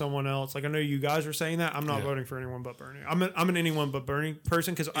vote for someone else. Like, I know you guys are saying that. I'm not voting for anyone but Bernie. I'm an anyone but Bernie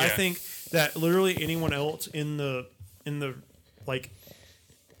person because I think that literally anyone else in the like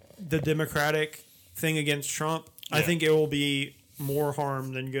the Democratic thing against Trump, I think it will be more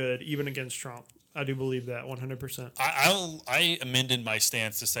harm than good, even against Trump. I do believe that 100%. I amended my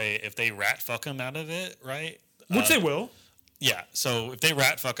stance to say if they rat fuck him out of it, right? Which they will. Yeah, so if they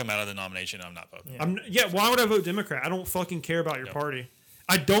rat fuck him out of the nomination, I'm not voting. Why would I vote Democrat? I don't fucking care about your party.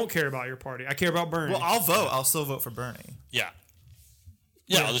 I don't care about your party. I care about Bernie. Well, I'll vote. I'll still vote for Bernie. Yeah,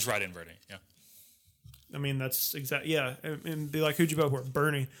 I'll just write in Bernie. Yeah. I mean, that's exactly, and be like, who'd you vote for?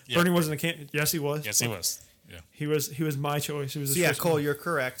 Bernie. Yeah. Bernie wasn't a candidate. Yes, he was. Yes, he was. Yeah. He was my choice. He was. Cole, you're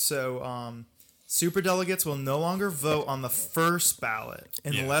correct. So, super delegates will no longer vote on the first ballot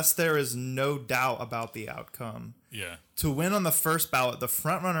unless there is no doubt about the outcome. Yeah. To win on the first ballot, the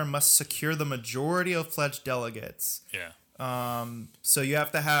frontrunner must secure the majority of pledged delegates. Yeah. So you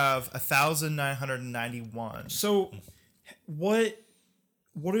have to have 1,991. So, what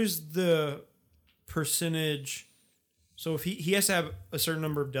is the percentage? So if he has to have a certain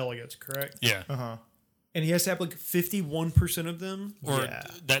number of delegates, correct? Yeah. And he has to have like 51% of them? Or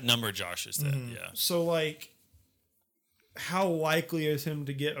that number Josh is that, So like, how likely is him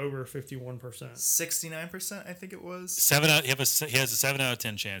to get over 51%? 69%, I think it was. He has a 7 out of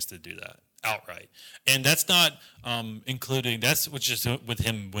 10 chance to do that outright. And that's not that's just with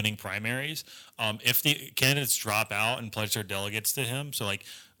him winning primaries. If the candidates drop out and pledge their delegates to him, so like,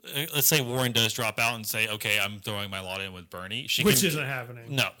 let's say Warren does drop out and say, okay, I'm throwing my lot in with Bernie. Which isn't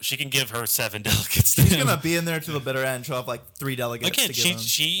happening. No, she can give her 7 delegates to She's him. going to be in there to the bitter end. She'll have like 3 delegates Again, to give him.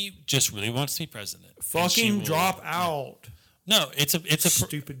 she just really wants to be president. Fucking drop out. No, it's a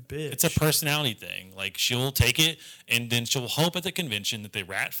stupid bitch. It's a personality thing. Like, she'll take it and then she'll hope at the convention that they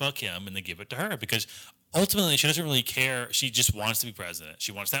rat fuck him and they give it to her, because ultimately she doesn't really care. She just wants to be president.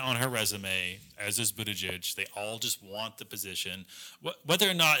 She wants that on her resume, as does Buttigieg. They all just want the position, whether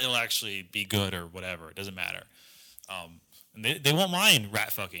or not it'll actually be good or whatever. It doesn't matter. And they won't mind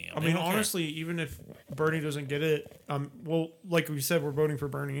rat fucking him. I mean, honestly, even if Bernie doesn't get it, well, like we said, we're voting for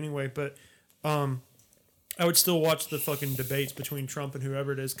Bernie anyway. But I would still watch the fucking debates between Trump and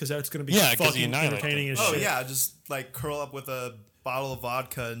whoever it is because that's going to be 'cause he fucking annihilated entertaining them. as Oh shit. yeah, just like curl up with a bottle of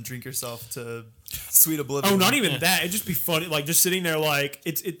vodka and drink yourself to sweet oblivion. Oh, not even that. It'd just be funny, like just sitting there, like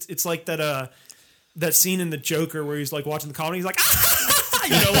it's like that scene in the Joker where he's like watching the comedy, he's like,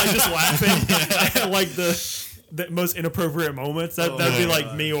 like just laughing, like the most inappropriate moments. That'd be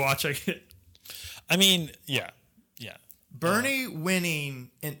like me watching it. I mean, yeah. Bernie winning,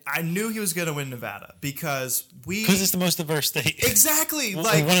 and I knew he was going to win Nevada because Because it's the most diverse state. exactly Well,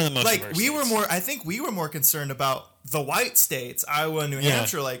 like one of the most like diverse we were states. more. I think we were more concerned about the white states, Iowa, and New Yeah.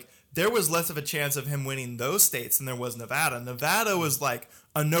 Hampshire. Like there was less of a chance of him winning those states than there was Nevada. Nevada was like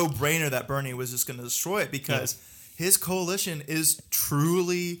a no-brainer that Bernie was just going to destroy it because his coalition is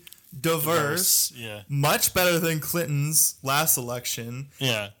truly diverse. Yeah. Much better than Clinton's last election.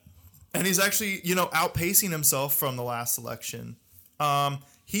 Yeah. And he's actually, outpacing himself from the last election.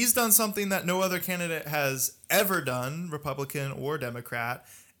 He's done something that no other candidate has ever done, Republican or Democrat,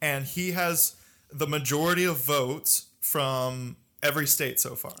 and he has the majority of votes from every state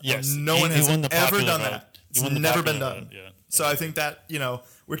so far. Yes. No He- one he has won the ever popular done vote. that. He It's won the never been popular done. vote, yeah. So I think that,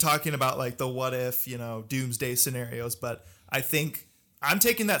 we're talking about like the what if, doomsday scenarios, but I think I'm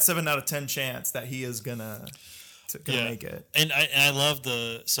taking that 7 out of 10 chance that he is gonna make it. And I love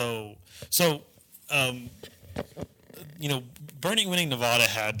Bernie winning Nevada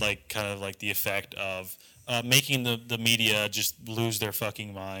had like kind of like the effect of making the media just lose their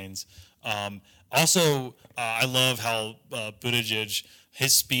fucking minds. Also, I love how Buttigieg,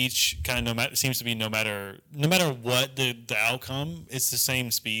 his speech kind of seems to be no matter what the outcome, it's the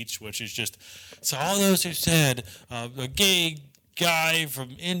same speech, which is just so all those who said a gay guy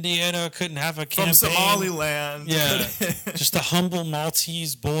from Indiana couldn't have a From campaign. Somaliland. Yeah, just a humble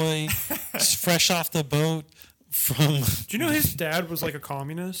Maltese boy, just fresh off the boat from. Do you know his dad was like a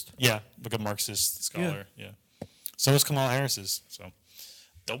communist? Yeah, like a Marxist scholar. Yeah. So is Kamala Harris's. So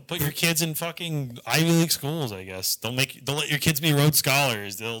don't put your kids in fucking Ivy League schools. I guess don't let your kids be Rhodes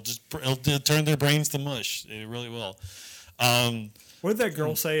Scholars. They'll turn their brains to mush. They really will. What did that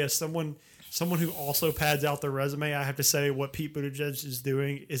girl say? As someone who also pads out their resume, I have to say what Pete Buttigieg is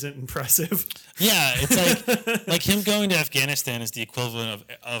doing isn't impressive. Yeah, it's like him going to Afghanistan is the equivalent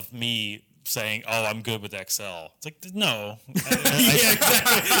of me saying, "Oh, I'm good with Excel." It's like no. Yeah,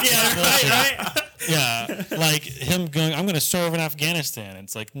 exactly. Yeah, right. Yeah, like him going, "I'm going to serve in Afghanistan."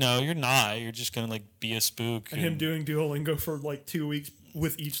 It's like, no, you're not. You're just going to like be a spook. And him doing Duolingo for like 2 weeks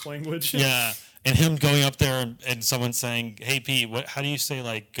with each language. Yeah, and him going up there and someone saying, "Hey Pete, how do you say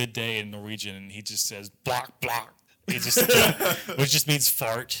like good day in Norwegian?" And he just says block block. He just which just means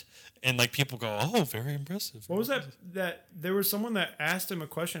fart. And like people go, "Oh, very impressive." What was that? That there was someone that asked him a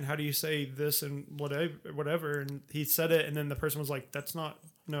question. How do you say this and whatever? And he said it, and then the person was like, "That's not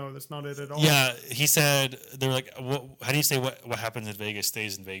it at all." Yeah, he said they were like, "How do you say what happens in Vegas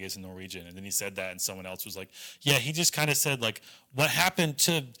stays in Vegas in Norwegian?" And then he said that, and someone else was like, "Yeah, he just kind of said like what happened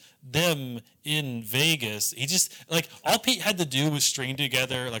to them in Vegas." He just like all Pete had to do was string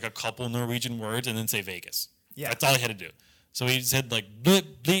together like a couple Norwegian words and then say Vegas. Yeah. That's all he had to do. So he said like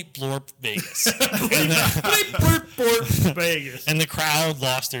blip bleep blorp Vegas, Vegas. and the crowd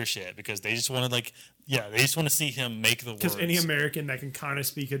lost their shit because they just wanted they just want to see him make the words. Because any American that can kind of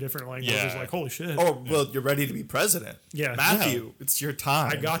speak a different language is Yeah. like, holy shit. Oh, well, you're ready to be president. Yeah. Matthew, it's your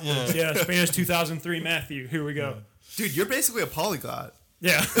time. I got this. Yeah, Spanish 2003 Matthew. Here we go. Dude, you're basically a polyglot.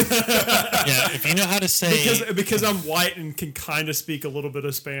 Yeah. Yeah, if you know how to say because I'm white and can kind of speak a little bit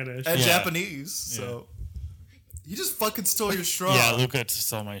of Spanish. And Yeah. Japanese, so. You just fucking stole your straw. yeah, Luca to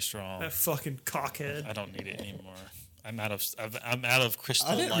sell my straw. That fucking cockhead. I don't need it anymore. I'm out of crystal.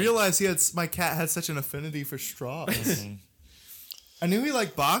 I didn't light. realize my cat had such an affinity for straws. I knew he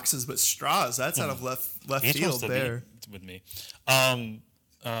liked boxes, but straws, that's out of left He field wants to there. be with me.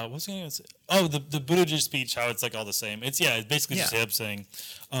 What's he gonna say? Oh, the Buttigieg speech, how it's like all the same. It's basically just him saying,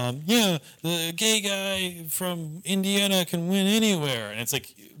 the gay guy from Indiana can win anywhere, and it's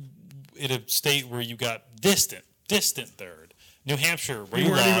like in a state where you got distant third. New Hampshire, where We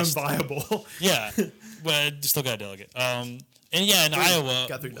you weren't lost. even viable. Yeah, but still got a delegate. And yeah, in Iowa,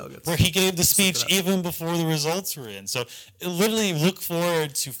 got 3 delegates. where he gave the speech it up. even before the results were in. So literally look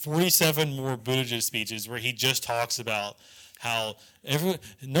forward to 47 more Buttigieg speeches where he just talks about how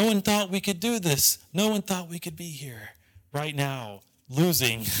no one thought we could do this. No one thought we could be here right now,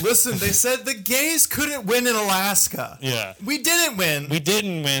 losing. Listen, they said the gays couldn't win in Alaska. Yeah. We didn't win. We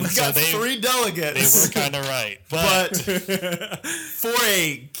didn't win, We so got they 3 delegates. were kind of right. But, But for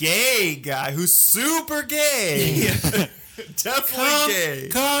a gay guy who's super gay, definitely gay.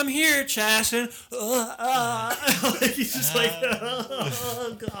 Come here, Chasten. Like, he's just like,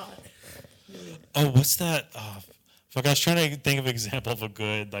 oh, God. Oh, what's that? Fuck, I was trying to think of an example of a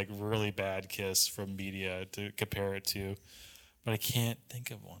good, like, really bad kiss from media to compare it to, but I can't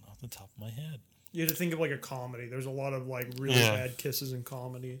think of one off the top of my head. You have to think of like a comedy. There's a lot of like really bad kisses in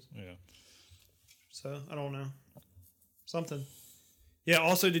comedies. Yeah. So I don't know. Something. Yeah.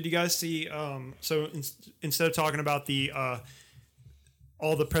 Also, did you guys see? Instead of talking about the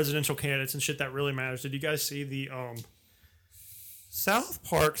all the presidential candidates and shit that really matters, did you guys see the South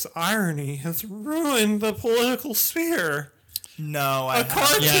Park's irony has ruined the political sphere? No, I A haven't.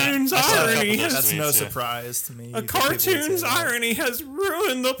 cartoon's I saw a couple irony of those has That's no tweets, yeah. surprise to me. A that people would say cartoon's that. irony has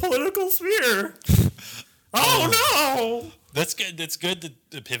ruined the political sphere. Oh no! That's good. That's good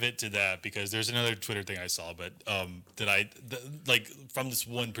to pivot to that because there's another Twitter thing I saw, but like from this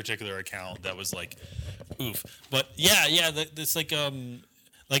one particular account that was like, oof. But yeah, it's like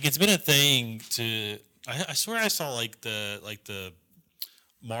it's been a thing to. I swear I saw like the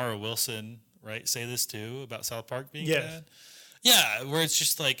Mara Wilson say this too about South Park being bad. Yeah, where it's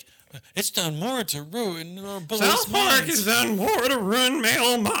just like it's done more to ruin boys' South Park minds. has done more to ruin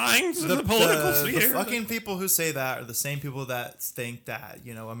male minds in the political sphere. The fucking people who say that are the same people that think that,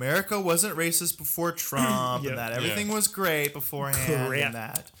 America wasn't racist before Trump Yep. and that everything was great beforehand Correct. and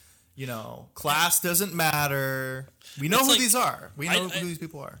that, class doesn't matter. We know It's who like- these are. We know who these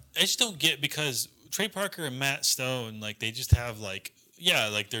people are. I just don't get because Trey Parker and Matt Stone, they just have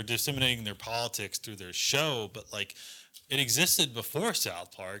they're disseminating their politics through their show, but it existed before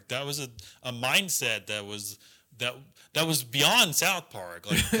South Park. That was a mindset that was beyond South Park.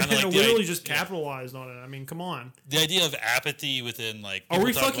 Kind of And literally just capitalized on it. I mean, come on. the idea of apathy within Are people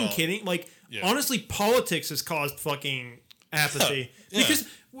we talk fucking about- kidding? Yeah. Honestly, politics has caused fucking apathy. Yeah. Because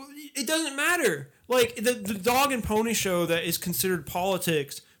it doesn't matter. The dog and pony show that is considered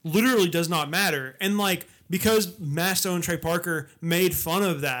politics literally does not matter. And because Matt Stone and Trey Parker made fun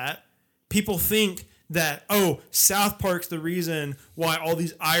of that, people think that, South Park's the reason why all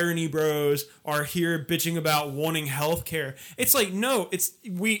these irony bros are here bitching about wanting health care. It's no,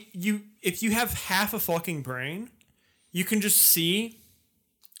 if you have half a fucking brain, you can just see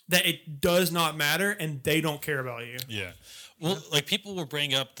that it does not matter and they don't care about you. Yeah. Well, people will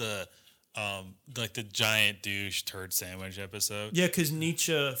bring up the giant douche turd sandwich episode. Yeah, because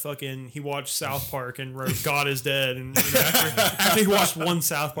Nietzsche he watched South Park and wrote God is dead, and after he watched one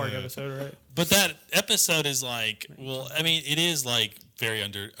South Park episode, right? But that episode is it is very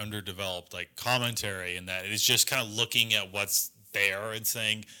underdeveloped, commentary, in that it is just kind of looking at what's there and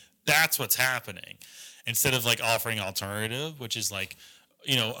saying that's what's happening, instead of offering alternative, which is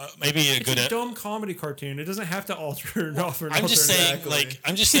maybe It's good. a dumb comedy cartoon. It doesn't have to offer an alternative. I'm just saying, Exactly.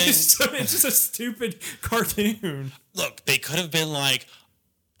 I'm just saying. it's just a stupid cartoon. Look, they could have been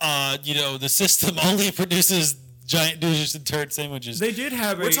the system only produces giant douches and turd sandwiches. They did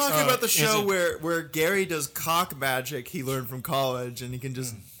have We're talking about the show it- where Gary does cock magic he learned from college and he can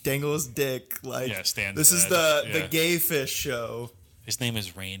just dangle his dick Stan's this is dead. the Yeah. gay fish show. His name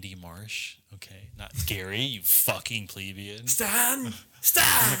is Randy Marsh. Okay, not Gary. You fucking plebeian. Stan.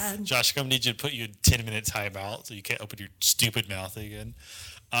 Josh, I'm gonna need you to put you in 10-minute timeout so you can't open your stupid mouth again.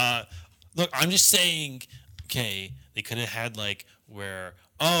 Look, I'm just saying. Okay, they could have had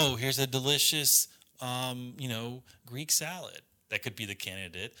here's a delicious, Greek salad. That could be the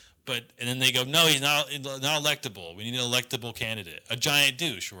candidate. And then they go, no, he's not electable. We need an electable candidate, a giant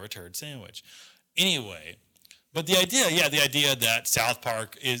douche or a turd sandwich. Anyway. But the idea that South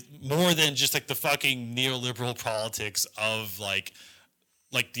Park is more than just the fucking neoliberal politics of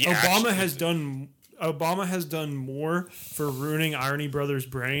the Obama has done more for ruining Irony Brothers'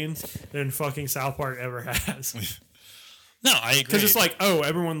 brains than fucking South Park ever has. No, I agree. Because it's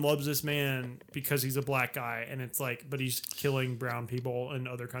everyone loves this man because he's a black guy, and it's but he's killing brown people in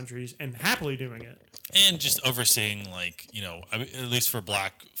other countries and happily doing it. And just overseeing at least for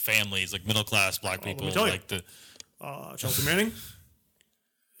black families, middle class black people, me tell you. Chelsea Manning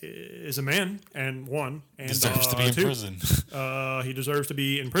is a man and deserves to be in two, prison. He deserves to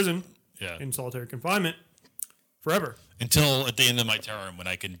be in prison Yeah. in solitary confinement forever. Until at the end of my term when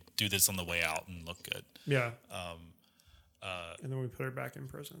I can do this on the way out and look good. Yeah. And then we put her back in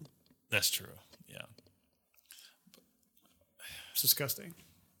prison. That's true. Yeah. It's disgusting.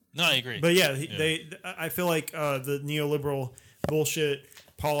 No, I agree. But yeah, I feel the neoliberal bullshit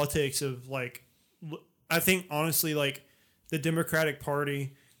politics of I think honestly the Democratic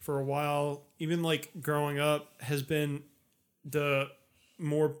Party for a while, even growing up, has been the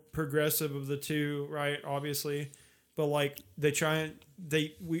more progressive of the two, right? Obviously, but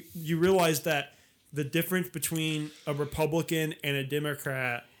you realize that the difference between a Republican and a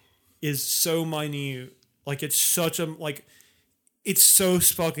Democrat is so minute. It's such a it's so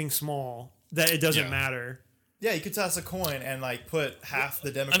fucking small. that it doesn't Yeah. matter. Yeah, you could toss a coin and like put half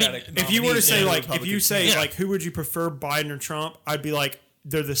the Democratic. If you were to nominees say in the like, if Republican you say Yeah. like, who would you prefer, Biden or Trump? I'd be like,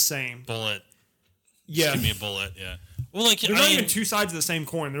 they're the same. Bullet. Yeah, Give me a bullet. Yeah. Well, like they're I not mean, even two sides of the same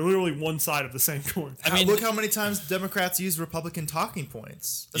coin. They're literally one side of the same coin. I mean, look how many times Democrats use Republican talking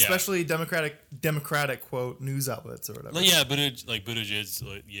points, especially Democratic quote news outlets or whatever. Like, yeah,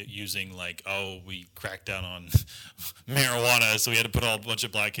 Buttigieg using like, oh, we cracked down on marijuana, so we had to put a bunch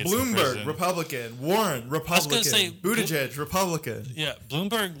of black kids in Bloomberg, prison. Republican. Warren, Republican. say, Buttigieg, Republican. Yeah,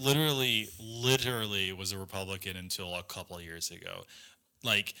 Bloomberg literally was a Republican until a couple of years ago.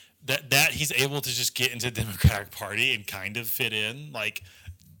 Like that he's able to just get into the Democratic Party and kind of fit in. Like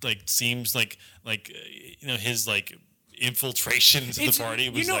seems like his like infiltration into the It's- party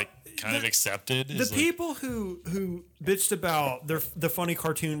you was know, like kind of accepted. The people who bitched about the funny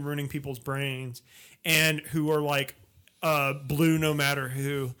cartoon ruining people's brains and who are like blue no matter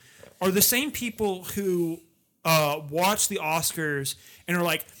who are the same people who watch the Oscars and are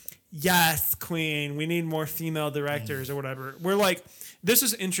like, yes, queen, we need more female directors or whatever. We're like, this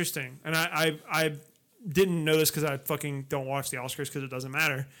is interesting, and I didn't know this because I fucking don't watch the Oscars because it doesn't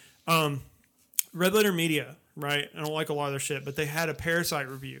matter. Red Letter Media, right? I don't like a lot of their shit, but they had a Parasite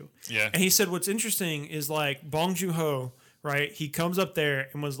review. Yeah. And he said what's interesting is like Bong Joon-ho, right? He comes up there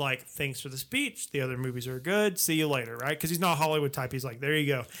and was like, thanks for the speech. The other movies are good. See you later, right? Because he's not Hollywood type. He's like, there you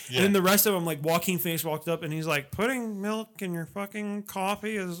go. Yeah. And then the rest of them, like Joaquin Phoenix walked up and he's like, putting milk in your fucking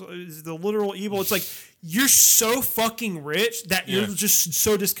coffee is the literal evil. It's like, you're so fucking rich that you're just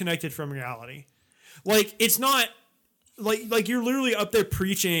so disconnected from reality. Like, it's not like you're literally up there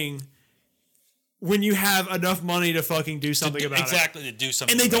preaching when you have enough money to fucking do something about it. Exactly, to do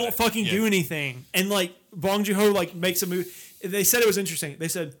something And they about don't it. fucking Yeah. do anything. And like Bong Joon-ho like makes a movie. They said it was interesting. They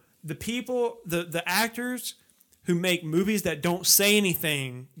said the people, the actors who make movies that don't say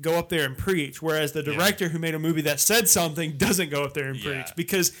anything go up there and preach, whereas the director who made a movie that said something doesn't go up there and Yeah. preach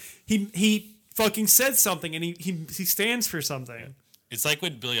because he fucking said something and he stands for something. It's like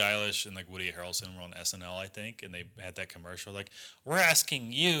when Billie Eilish and like Woody Harrelson were on SNL, I think, and they had that commercial like, "We're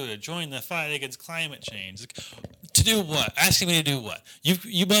asking you to join the fight against climate change." Like, to do what? Asking me to do what? You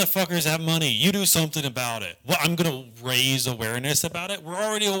motherfuckers have money. You do something about it. Well, I'm gonna raise awareness about it. We're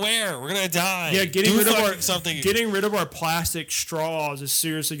already aware. We're gonna die. Yeah, getting Do rid of fucking our something. getting rid of our plastic straws is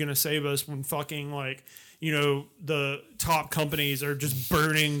seriously going to save us when fucking like the top companies are just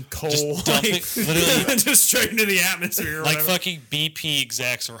burning coal, Just dump like, it, literally. just straight into the atmosphere. Or Like whatever. fucking BP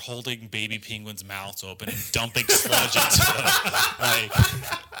execs are holding baby penguins' mouths open and dumping sludge into them.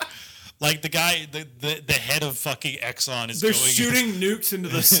 Like the guy, the head of fucking Exxon is They're going shooting nukes into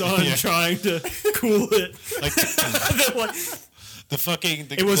the sun Yeah. trying to cool it. like They're like, the fucking.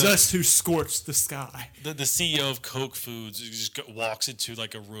 it was us who scorched the sky. The CEO of Coke Foods just walks into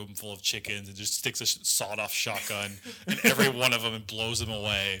like a room full of chickens and just sticks a sawed-off shotgun in every one of them and blows them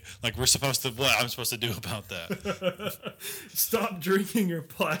away. Like we're supposed to, what I'm supposed to do about that? Stop drinking your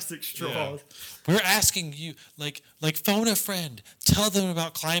plastic straws. We're asking you, like phone a friend, tell them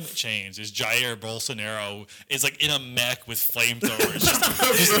about climate change. As Jair Bolsonaro is like in a mech with flamethrowers, just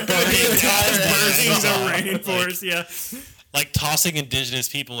Burning the rainforest, yeah. like tossing indigenous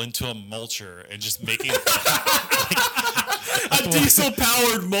people into a mulcher and just making A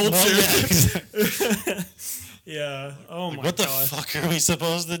diesel-powered mulcher. Yeah. Oh my what the god. fuck are we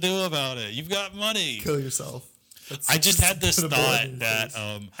supposed to do about it? You've got money. Kill yourself. I just had this put a bullet thought in your that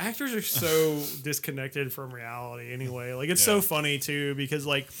face. Actors are so disconnected from reality anyway. Like it's so funny too because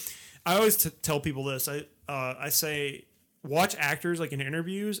like I always tell people this. I say watch actors like in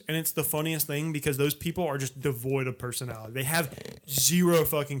interviews and it's the funniest thing because those people are just devoid of personality. They have zero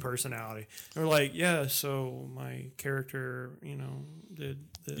fucking personality. They're like, yeah, so my character, did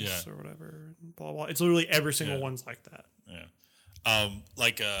this or whatever, blah blah. It's literally every single one's like that. Yeah. I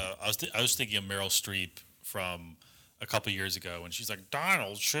was thinking of Meryl Streep from a couple years ago when she's like,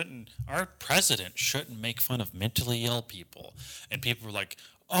 our president shouldn't make fun of mentally ill people. And people were like,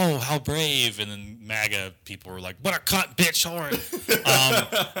 oh, how brave. And then MAGA people were like, what a cunt, bitch, whore.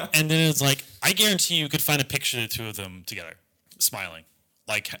 And then it's like, I guarantee you could find a picture of the two of them together, smiling.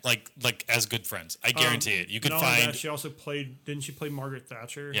 Like as good friends. I guarantee it. You could Not only find. that, she also didn't she play Margaret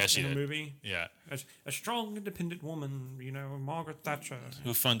Thatcher Yeah, she in a did. movie? Yeah. A strong, independent woman, Margaret Thatcher.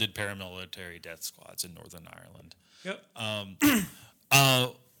 Who funded paramilitary death squads in Northern Ireland. Yep.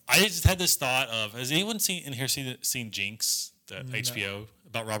 I just had this thought of: has anyone seen Jinx, the HBO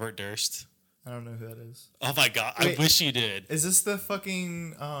about Robert Durst? I don't know who that is. Oh my god! Wait. I wish you did. Is this the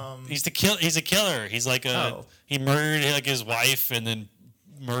fucking He's a killer. He's like he murdered like his wife and then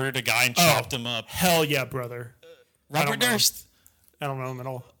murdered a guy and chopped him up. Hell yeah, brother. Robert know. Durst. I don't know him at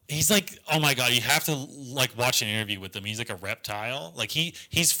all. he's like, oh my god, you have to like watch an interview with him. He's like a reptile. Like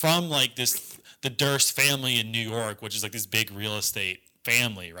he's from like the Durst family in New York, which is like this big real estate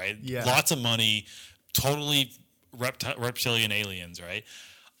family, right? Yeah. Lots of money, totally reptilian aliens, right?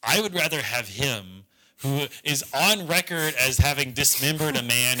 I would rather have him, who is on record as having dismembered a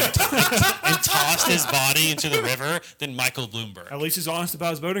man and tossed his body into the river, than Michael Bloomberg. At least he's honest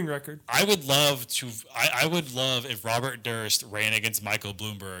about his voting record. I would love if Robert Durst ran against Michael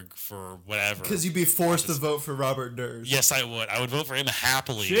Bloomberg for whatever. Because you'd be forced to vote for Robert Durst. Yes, I would. I would vote for him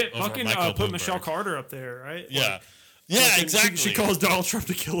happily. Shit, over fucking Michael put Bloomberg. Michelle Carter up there, right? Yeah. Like, Yeah, fucking- exactly. She calls Donald Trump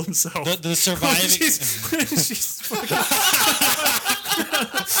to kill himself. the surviving. she's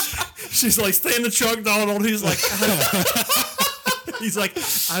she's like, stay in the truck, Donald. He's like,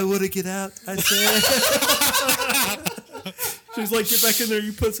 I would have get out. I said. She's like, get back in there,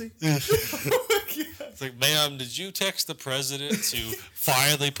 you pussy. It's like, ma'am, did you text the president to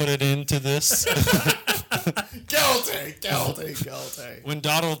finally put it into this? Guilty. When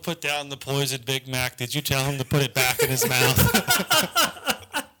Donald put down the poisoned Big Mac, did you tell him to put it back in his mouth?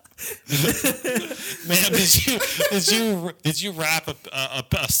 Ma'am, did you wrap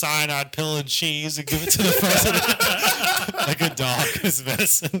a cyanide pill in cheese and give it to the president like a dog is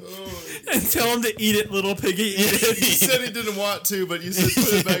medicine? And tell him to eat it, little piggy. Eat it. He said he didn't want to, but you said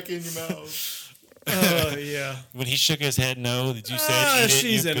put it back in your mouth. Oh, yeah. When he shook his head no, did you say eat it,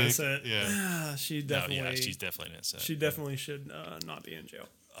 she's you pig? innocent. Yeah. She No, definitely. yeah, she's definitely innocent. She definitely should not be in jail.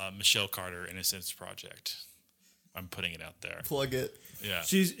 Michelle Carter, Innocence Project. I'm putting it out there. Plug it. Yeah.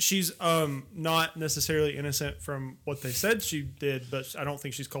 She's not necessarily innocent from what they said she did, but I don't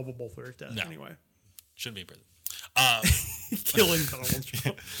think she's culpable for her death No. anyway. Shouldn't be in prison. Killing Donald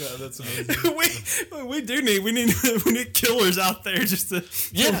Trump. God, that's amazing. we need killers out there just to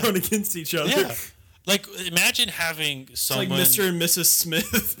run against each other. Yeah. Like, imagine having Like someone. Mr. and Mrs.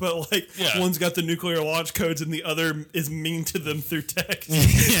 Smith, but like Yeah. one's got the nuclear launch codes and the other is mean to them through text.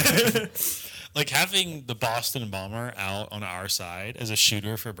 Yeah. Like having the Boston bomber out on our side as a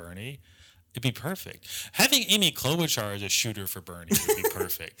shooter for Bernie, it'd be perfect. Having Amy Klobuchar as a shooter for Bernie would be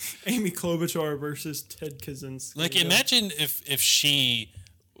perfect. Amy Klobuchar versus Ted Kaczynski. Like, imagine if she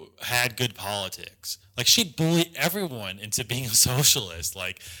had good politics. Like, she'd bully everyone into being a socialist.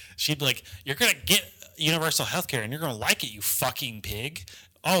 Like, she'd be like, "You're gonna get universal health care and you're gonna like it, you fucking pig."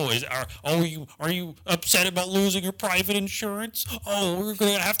 Oh, are you upset about losing your private insurance? Oh, we're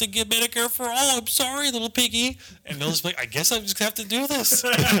gonna have to get Medicare for all. I'm sorry, little piggy. And they'll just be like, I guess I just have to do this.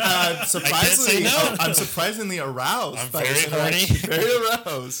 Surprisingly, no. I'm surprisingly aroused. I'm by very this. horny. Very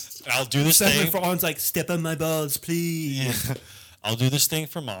aroused. I'll do this thing. Fawn's like, step on my balls, please. Yeah. I'll do this thing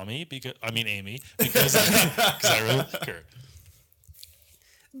for Amy because I really like her.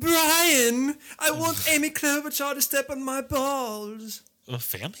 Brian, I want Amy Klobuchar to step on my balls. A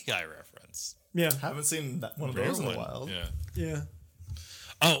Family Guy reference. Yeah, Haven't seen one of those in a while. Yeah. yeah.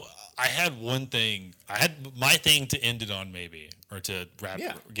 Oh, I had one thing. I had my thing to end it on, maybe, or to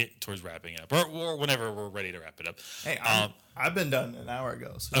get towards wrapping it up, or whenever we're ready to wrap it up. Hey, I've been done an hour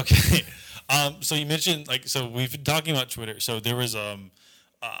ago. So. Okay. So you mentioned so we've been talking about Twitter. So there was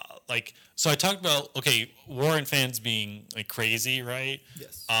so I talked about Warren fans being like crazy, right?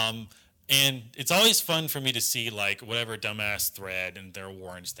 Yes. And it's always fun for me to see like whatever dumbass thread in their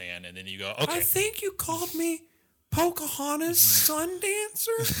Warren stand, and then you go, okay. I think you called me Pocahontas sun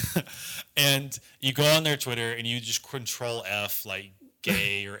dancer. And you go on their Twitter and you just control F like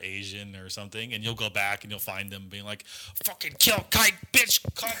gay or Asian or something, and you'll go back and you'll find them being like, fucking kill kite, bitch,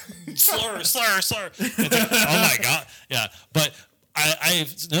 slur. It's like, oh my God. Yeah. But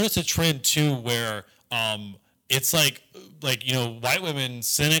I've noticed a trend too where it's like white women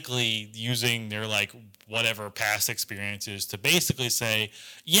cynically using their like whatever past experiences to basically say,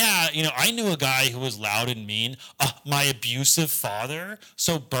 yeah, I knew a guy who was loud and mean, my abusive father,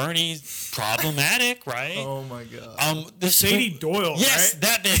 so Bernie's problematic, right? Oh my God. Sadie Doyle, yes, right?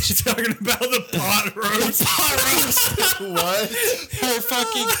 that bitch. Talking about the pot roast. What? Her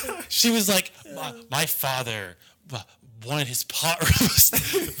fucking, she was like, my father wanted his pot roast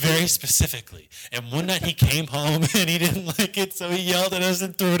very specifically, and one night he came home and he didn't like it, so he yelled at us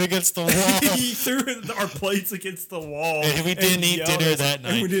and threw it against the wall. He threw our plates against the wall, and we didn't eat dinner that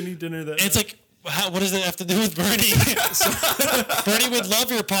night. And we didn't eat dinner that and it's like, what does that have to do with Bernie? Bernie would love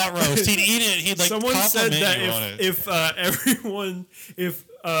your pot roast. He'd eat it. He'd like someone said compliment that you on it. if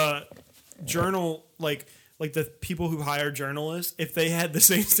journal like the people who hire journalists, if they had the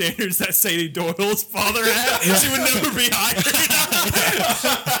same standards that Sadie Doyle's father had, she would never be hired.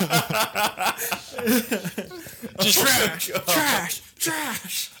 Just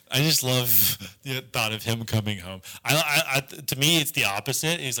trash. I just love the thought of him coming home. To me, it's the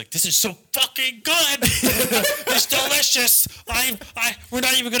opposite. He's like, "This is so fucking good. It's delicious. We're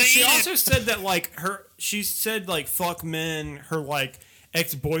not even gonna eat She it." also said that like she said like fuck men. Her like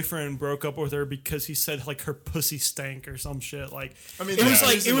ex-boyfriend broke up with her because he said like her pussy stank or some shit. Like I mean, it was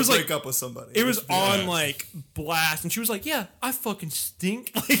like break up with somebody. it was on like blast, and she was like, "Yeah, I fucking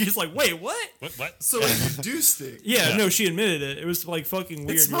stink." Like it's like, wait, what? What? So like, you do stink. Yeah, no, she admitted it. It was like fucking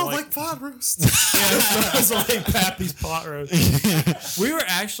weird. It smelled You're like pot roast. yeah, it smells like Pappy's pot roast. We were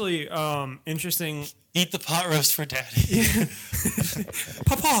actually interesting. Eat the pot roast for daddy.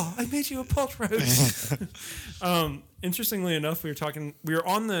 Papa, I made you a pot roast. Interestingly enough, we were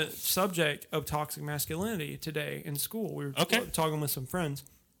on the subject of toxic masculinity today in school. We were talking with some friends,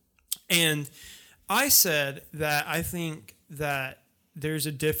 and I said that I think that there's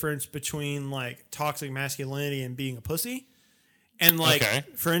a difference between like toxic masculinity and being a pussy. And like,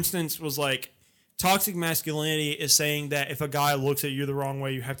 for instance, was like toxic masculinity is saying that if a guy looks at you the wrong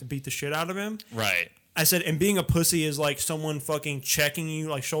way, you have to beat the shit out of him. Right. I said, and being a pussy is like someone fucking checking you,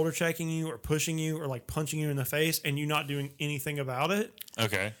 like shoulder checking you or pushing you or like punching you in the face and you not doing anything about it.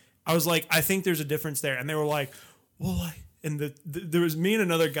 Okay. I was like, I think there's a difference there. And they were like, well, and there was me and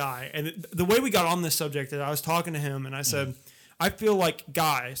another guy. And the way we got on this subject is I was talking to him and I said, I feel like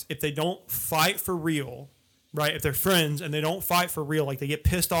guys, if they don't fight for real, right? If they're friends and they don't fight for real, like they get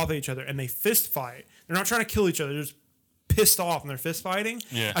pissed off at each other and they fist fight, they're not trying to kill each other. They're just pissed off and they're fist fighting.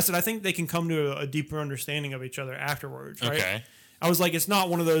 Yeah. I said, I think they can come to a deeper understanding of each other afterwards, right? Okay. I was like, it's not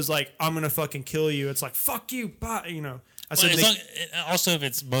one of those like, I'm going to fucking kill you. It's like, fuck you, bye, you know. I said, also if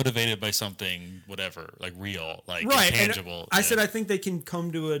it's motivated by something, whatever, like real, like right, tangible. I said I think they can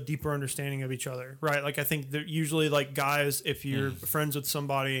come to a deeper understanding of each other, right? Like I think that usually like guys, if you're friends with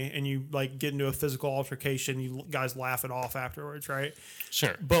somebody and you like get into a physical altercation, you guys laugh it off afterwards, right?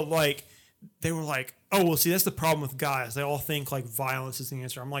 Sure. But like they were like, oh well, see that's the problem with guys. They all think like violence is the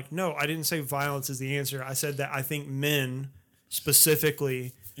answer. I'm like, no, I didn't say violence is the answer. I said that I think men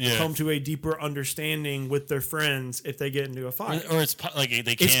specifically come to a deeper understanding with their friends if they get into a fight, or it's like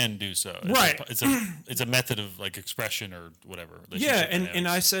they can do so, right? It's a method of like expression or whatever. Yeah, and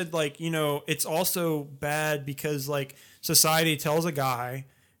I said like, you know, it's also bad because like society tells a guy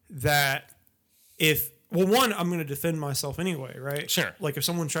that one, I'm going to defend myself anyway, right? Sure. Like if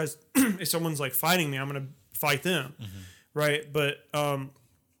someone tries, if someone's like fighting me, I'm going to fight them, right? But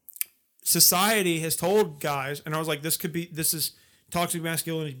society has told guys, and I was like, this is toxic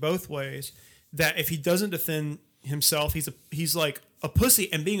masculinity both ways, that if he doesn't defend himself, he's like a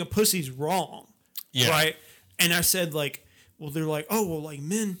pussy, and being a pussy's wrong. Yeah. Right? And I said like, well, they're like, oh, well, like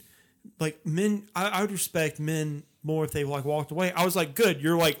men, I would respect men more if they like walked away. I was like, good,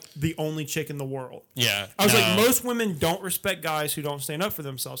 you're like the only chick in the world. Yeah. I was like, most women don't respect guys who don't stand up for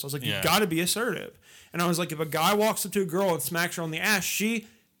themselves. I was like, you got to be assertive. And I was like, if a guy walks up to a girl and smacks her on the ass, she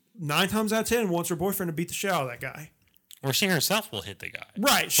 9 times out of 10 wants her boyfriend to beat the shit out of that guy. Or she herself will hit the guy.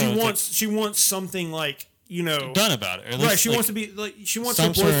 Right. She wants something like, you know, done about it. Right. She wants to be like, she wants her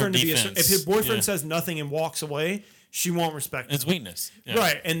boyfriend to be if his boyfriend says nothing and walks away, she won't respect him. It's weakness. Yeah.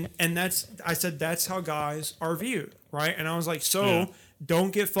 Right. And I said that's how guys are viewed, right? And I was like,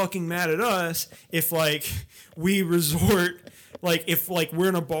 don't get fucking mad at us if like we resort, like if like we're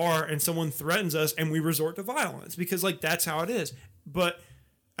in a bar and someone threatens us and we resort to violence, because like that's how it is. But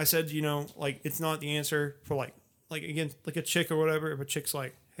I said, you know, like it's not the answer for like again, like a chick or whatever. If a chick's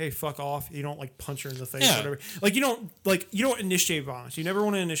like, hey, fuck off, you don't like punch her in the face or whatever. Like you don't initiate violence. You never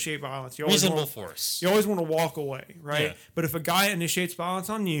want to initiate violence. You always reasonable force. You always want to walk away, right? Yeah. But if a guy initiates violence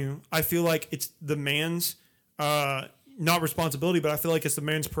on you, I feel like it's the man's not responsibility, but I feel like it's the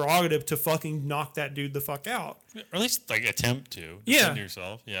man's prerogative to fucking knock that dude the fuck out. Or at least like attempt to defend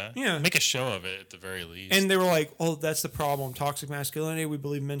yourself. Yeah. Make a show of it at the very least. And they were like, oh, that's the problem. Toxic masculinity. We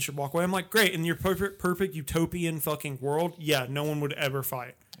believe men should walk away. I'm like, great. In your perfect utopian fucking world, yeah, no one would ever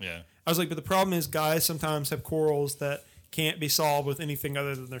fight. Yeah. I was like, but the problem is guys sometimes have quarrels that can't be solved with anything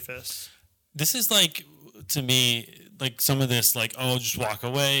other than their fists. This is like, to me, like some of this, like, oh, just walk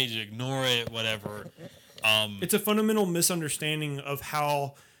away, just ignore it, whatever. It's a fundamental misunderstanding of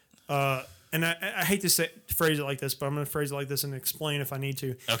how, and I hate to phrase it like this, but I'm going to phrase it like this and explain if I need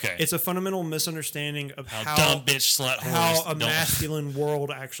to. Okay. It's a fundamental misunderstanding of how dumb bitch slut how a masculine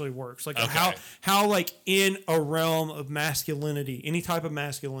world actually works. Like how like in a realm of masculinity, any type of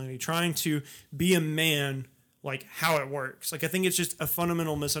masculinity, trying to be a man, like how it works. Like I think it's just a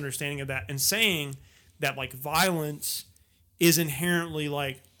fundamental misunderstanding of that, and saying that like violence is inherently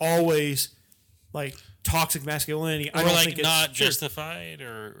like always like toxic masculinity. Or I don't like think it's not justified,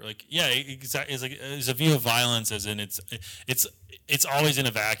 or like exactly. It's a view of violence, as in it's always in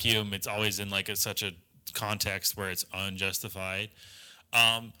a vacuum. It's always in like such a context where it's unjustified.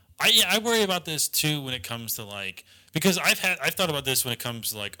 I worry about this too when it comes to like, because I've thought about this when it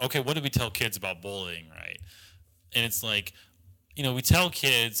comes to like, okay, what do we tell kids about bullying, right? And it's like, we tell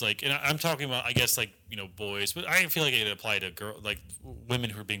kids like, and I'm talking about, I guess, like, boys, but I feel like it apply to women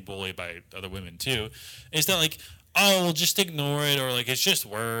who are being bullied by other women too. Is that like, oh, well, just ignore it, or like it's just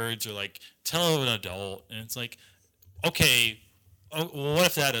words, or like tell an adult, and it's like, okay, well, what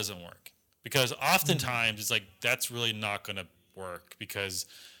if that doesn't work? Because oftentimes it's like that's really not going to work, because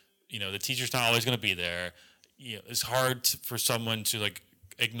the teacher's not always going to be there. It's hard for someone to like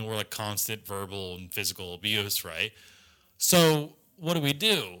ignore like constant verbal and physical abuse, right? So what do we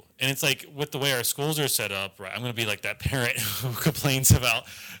do? And it's like, with the way our schools are set up, right? I'm going to be like that parent who complains about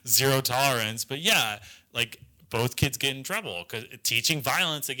zero tolerance, but yeah, like both kids get in trouble because teaching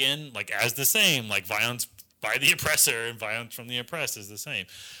violence, again, like as the same, like violence by the oppressor and violence from the oppressed is the same.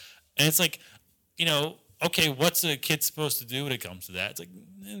 And it's like, okay, what's a kid supposed to do when it comes to that? It's like,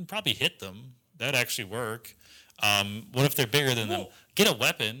 probably hit them. That'd actually work. What if they're bigger than them? Get a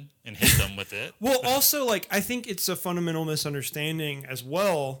weapon and hit them with it. Well, also, like, I think it's a fundamental misunderstanding as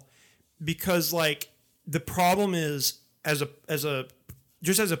well, because like the problem is as a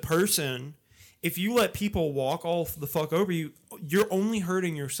person, if you let people walk all the fuck over you, you're only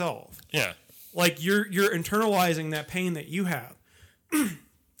hurting yourself. Yeah. Like you're internalizing that pain that you have. And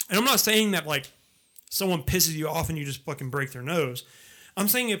I'm not saying that like someone pisses you off and you just fucking break their nose. I'm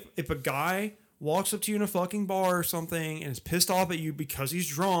saying if a guy walks up to you in a fucking bar or something and is pissed off at you because he's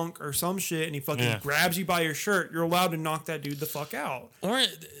drunk or some shit, and he fucking grabs you by your shirt, you're allowed to knock that dude the fuck out. Or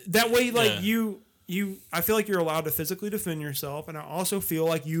that way, like I feel like you're allowed to physically defend yourself, and I also feel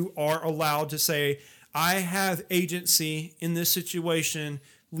like you are allowed to say, I have agency in this situation.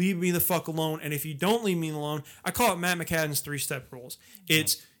 Leave me the fuck alone. And if you don't leave me alone, I call it Matt McCadden's 3-step rules.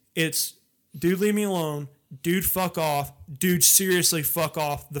 It's dude, leave me alone. Dude, fuck off. Dude, seriously, fuck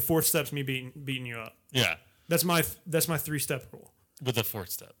off. The 4th step's me beating you up. Yeah, that's my 3-step rule. With the 4th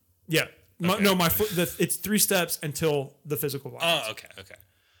step. Yeah, okay. It's 3 steps until the physical violence. Oh, okay.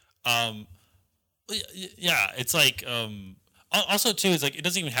 Yeah, it's like also too, it's like it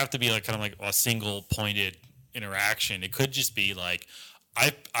doesn't even have to be like kind of like a single pointed interaction. It could just be like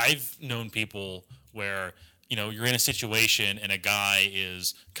I've known people where you're in a situation and a guy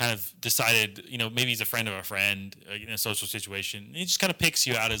is kind of decided, maybe he's a friend of a friend in a social situation. And he just kind of picks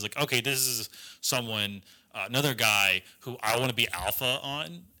you out as like, okay, this is someone, another guy who I want to be alpha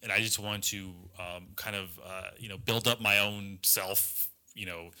on, and I just want to kind of, build up my own self,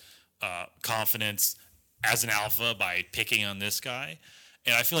 confidence as an alpha by picking on this guy.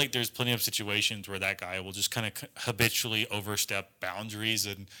 And I feel like there's plenty of situations where that guy will just kind of habitually overstep boundaries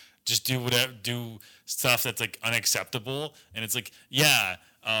and just do stuff that's like unacceptable. And it's like,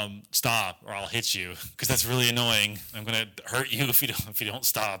 stop or I'll hit you because that's really annoying. I'm gonna hurt you if you don't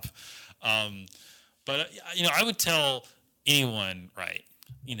stop. But I would tell anyone, right?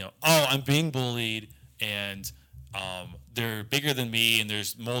 Oh, I'm being bullied and they're bigger than me and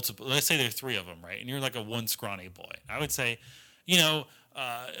there's multiple. Let's say there are 3 of them, right? And you're like a one scrawny boy. I would say, you're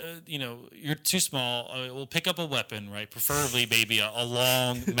too small. We'll pick up a weapon, right? Preferably maybe a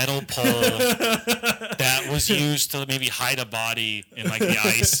long metal pole that was used to maybe hide a body in like the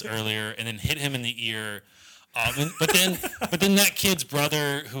ice earlier, and then hit him in the ear. But then that kid's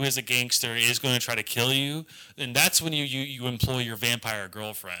brother, who is a gangster, is going to try to kill you, and that's when you employ your vampire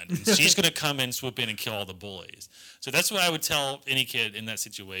girlfriend. And she's going to come in, swoop in, and kill all the bullies. So that's what I would tell any kid in that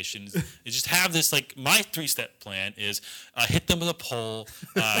situation: is just have this like my 3-step plan is hit them with a pole,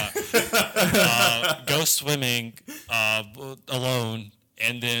 go swimming alone.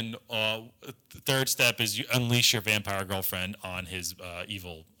 And then the 3rd step is you unleash your vampire girlfriend on his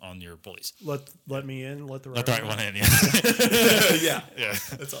evil on your bullies. Let me in. Let the right one in. Yeah. Yeah.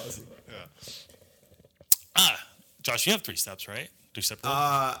 That's awesome. Yeah. Josh, you have 3 steps, right? 3-step rule.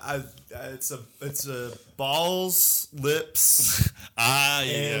 It's a balls, lips,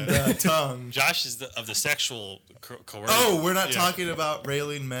 and tongue. Josh is of the sexual coercion. Oh, we're not talking about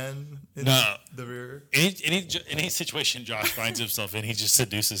railing men in the rear. Any situation Josh finds himself in, he just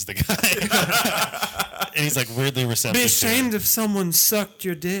seduces the guy, and he's like weirdly receptive. Be ashamed if someone sucked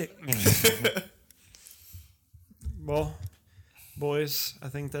your dick. Well, boys, I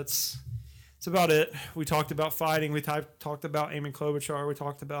think that's about it. We talked about fighting. We talked about Amy Klobuchar. We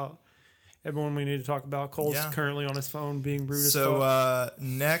talked about everyone we need to talk about. Cole's currently on his phone being rude as fuck. So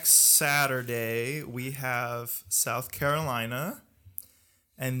next Saturday, we have South Carolina.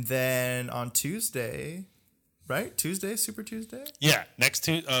 And then on Tuesday, right? Tuesday, Super Tuesday? Yeah, next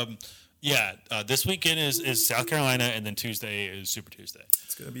this weekend is South Carolina, and then Tuesday is Super Tuesday.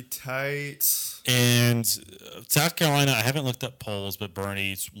 It's going to be tight. And South Carolina, I haven't looked up polls, but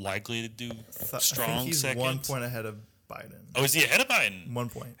Bernie's likely to do I strong think he's second. 1 point ahead of Biden. Oh, is he ahead of Biden? 1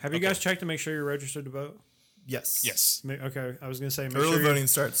 point. Have you guys checked to make sure you're registered to vote? Yes. Yes. Okay, I was gonna say make Early sure you're- voting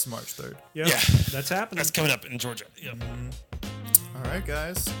starts March 3rd. Yep, Yeah. that's happening. That's coming up in Georgia. Yep. All right,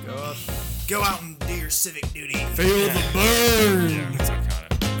 guys. Go out and do your civic duty. Feel the burn. Yeah, it's okay.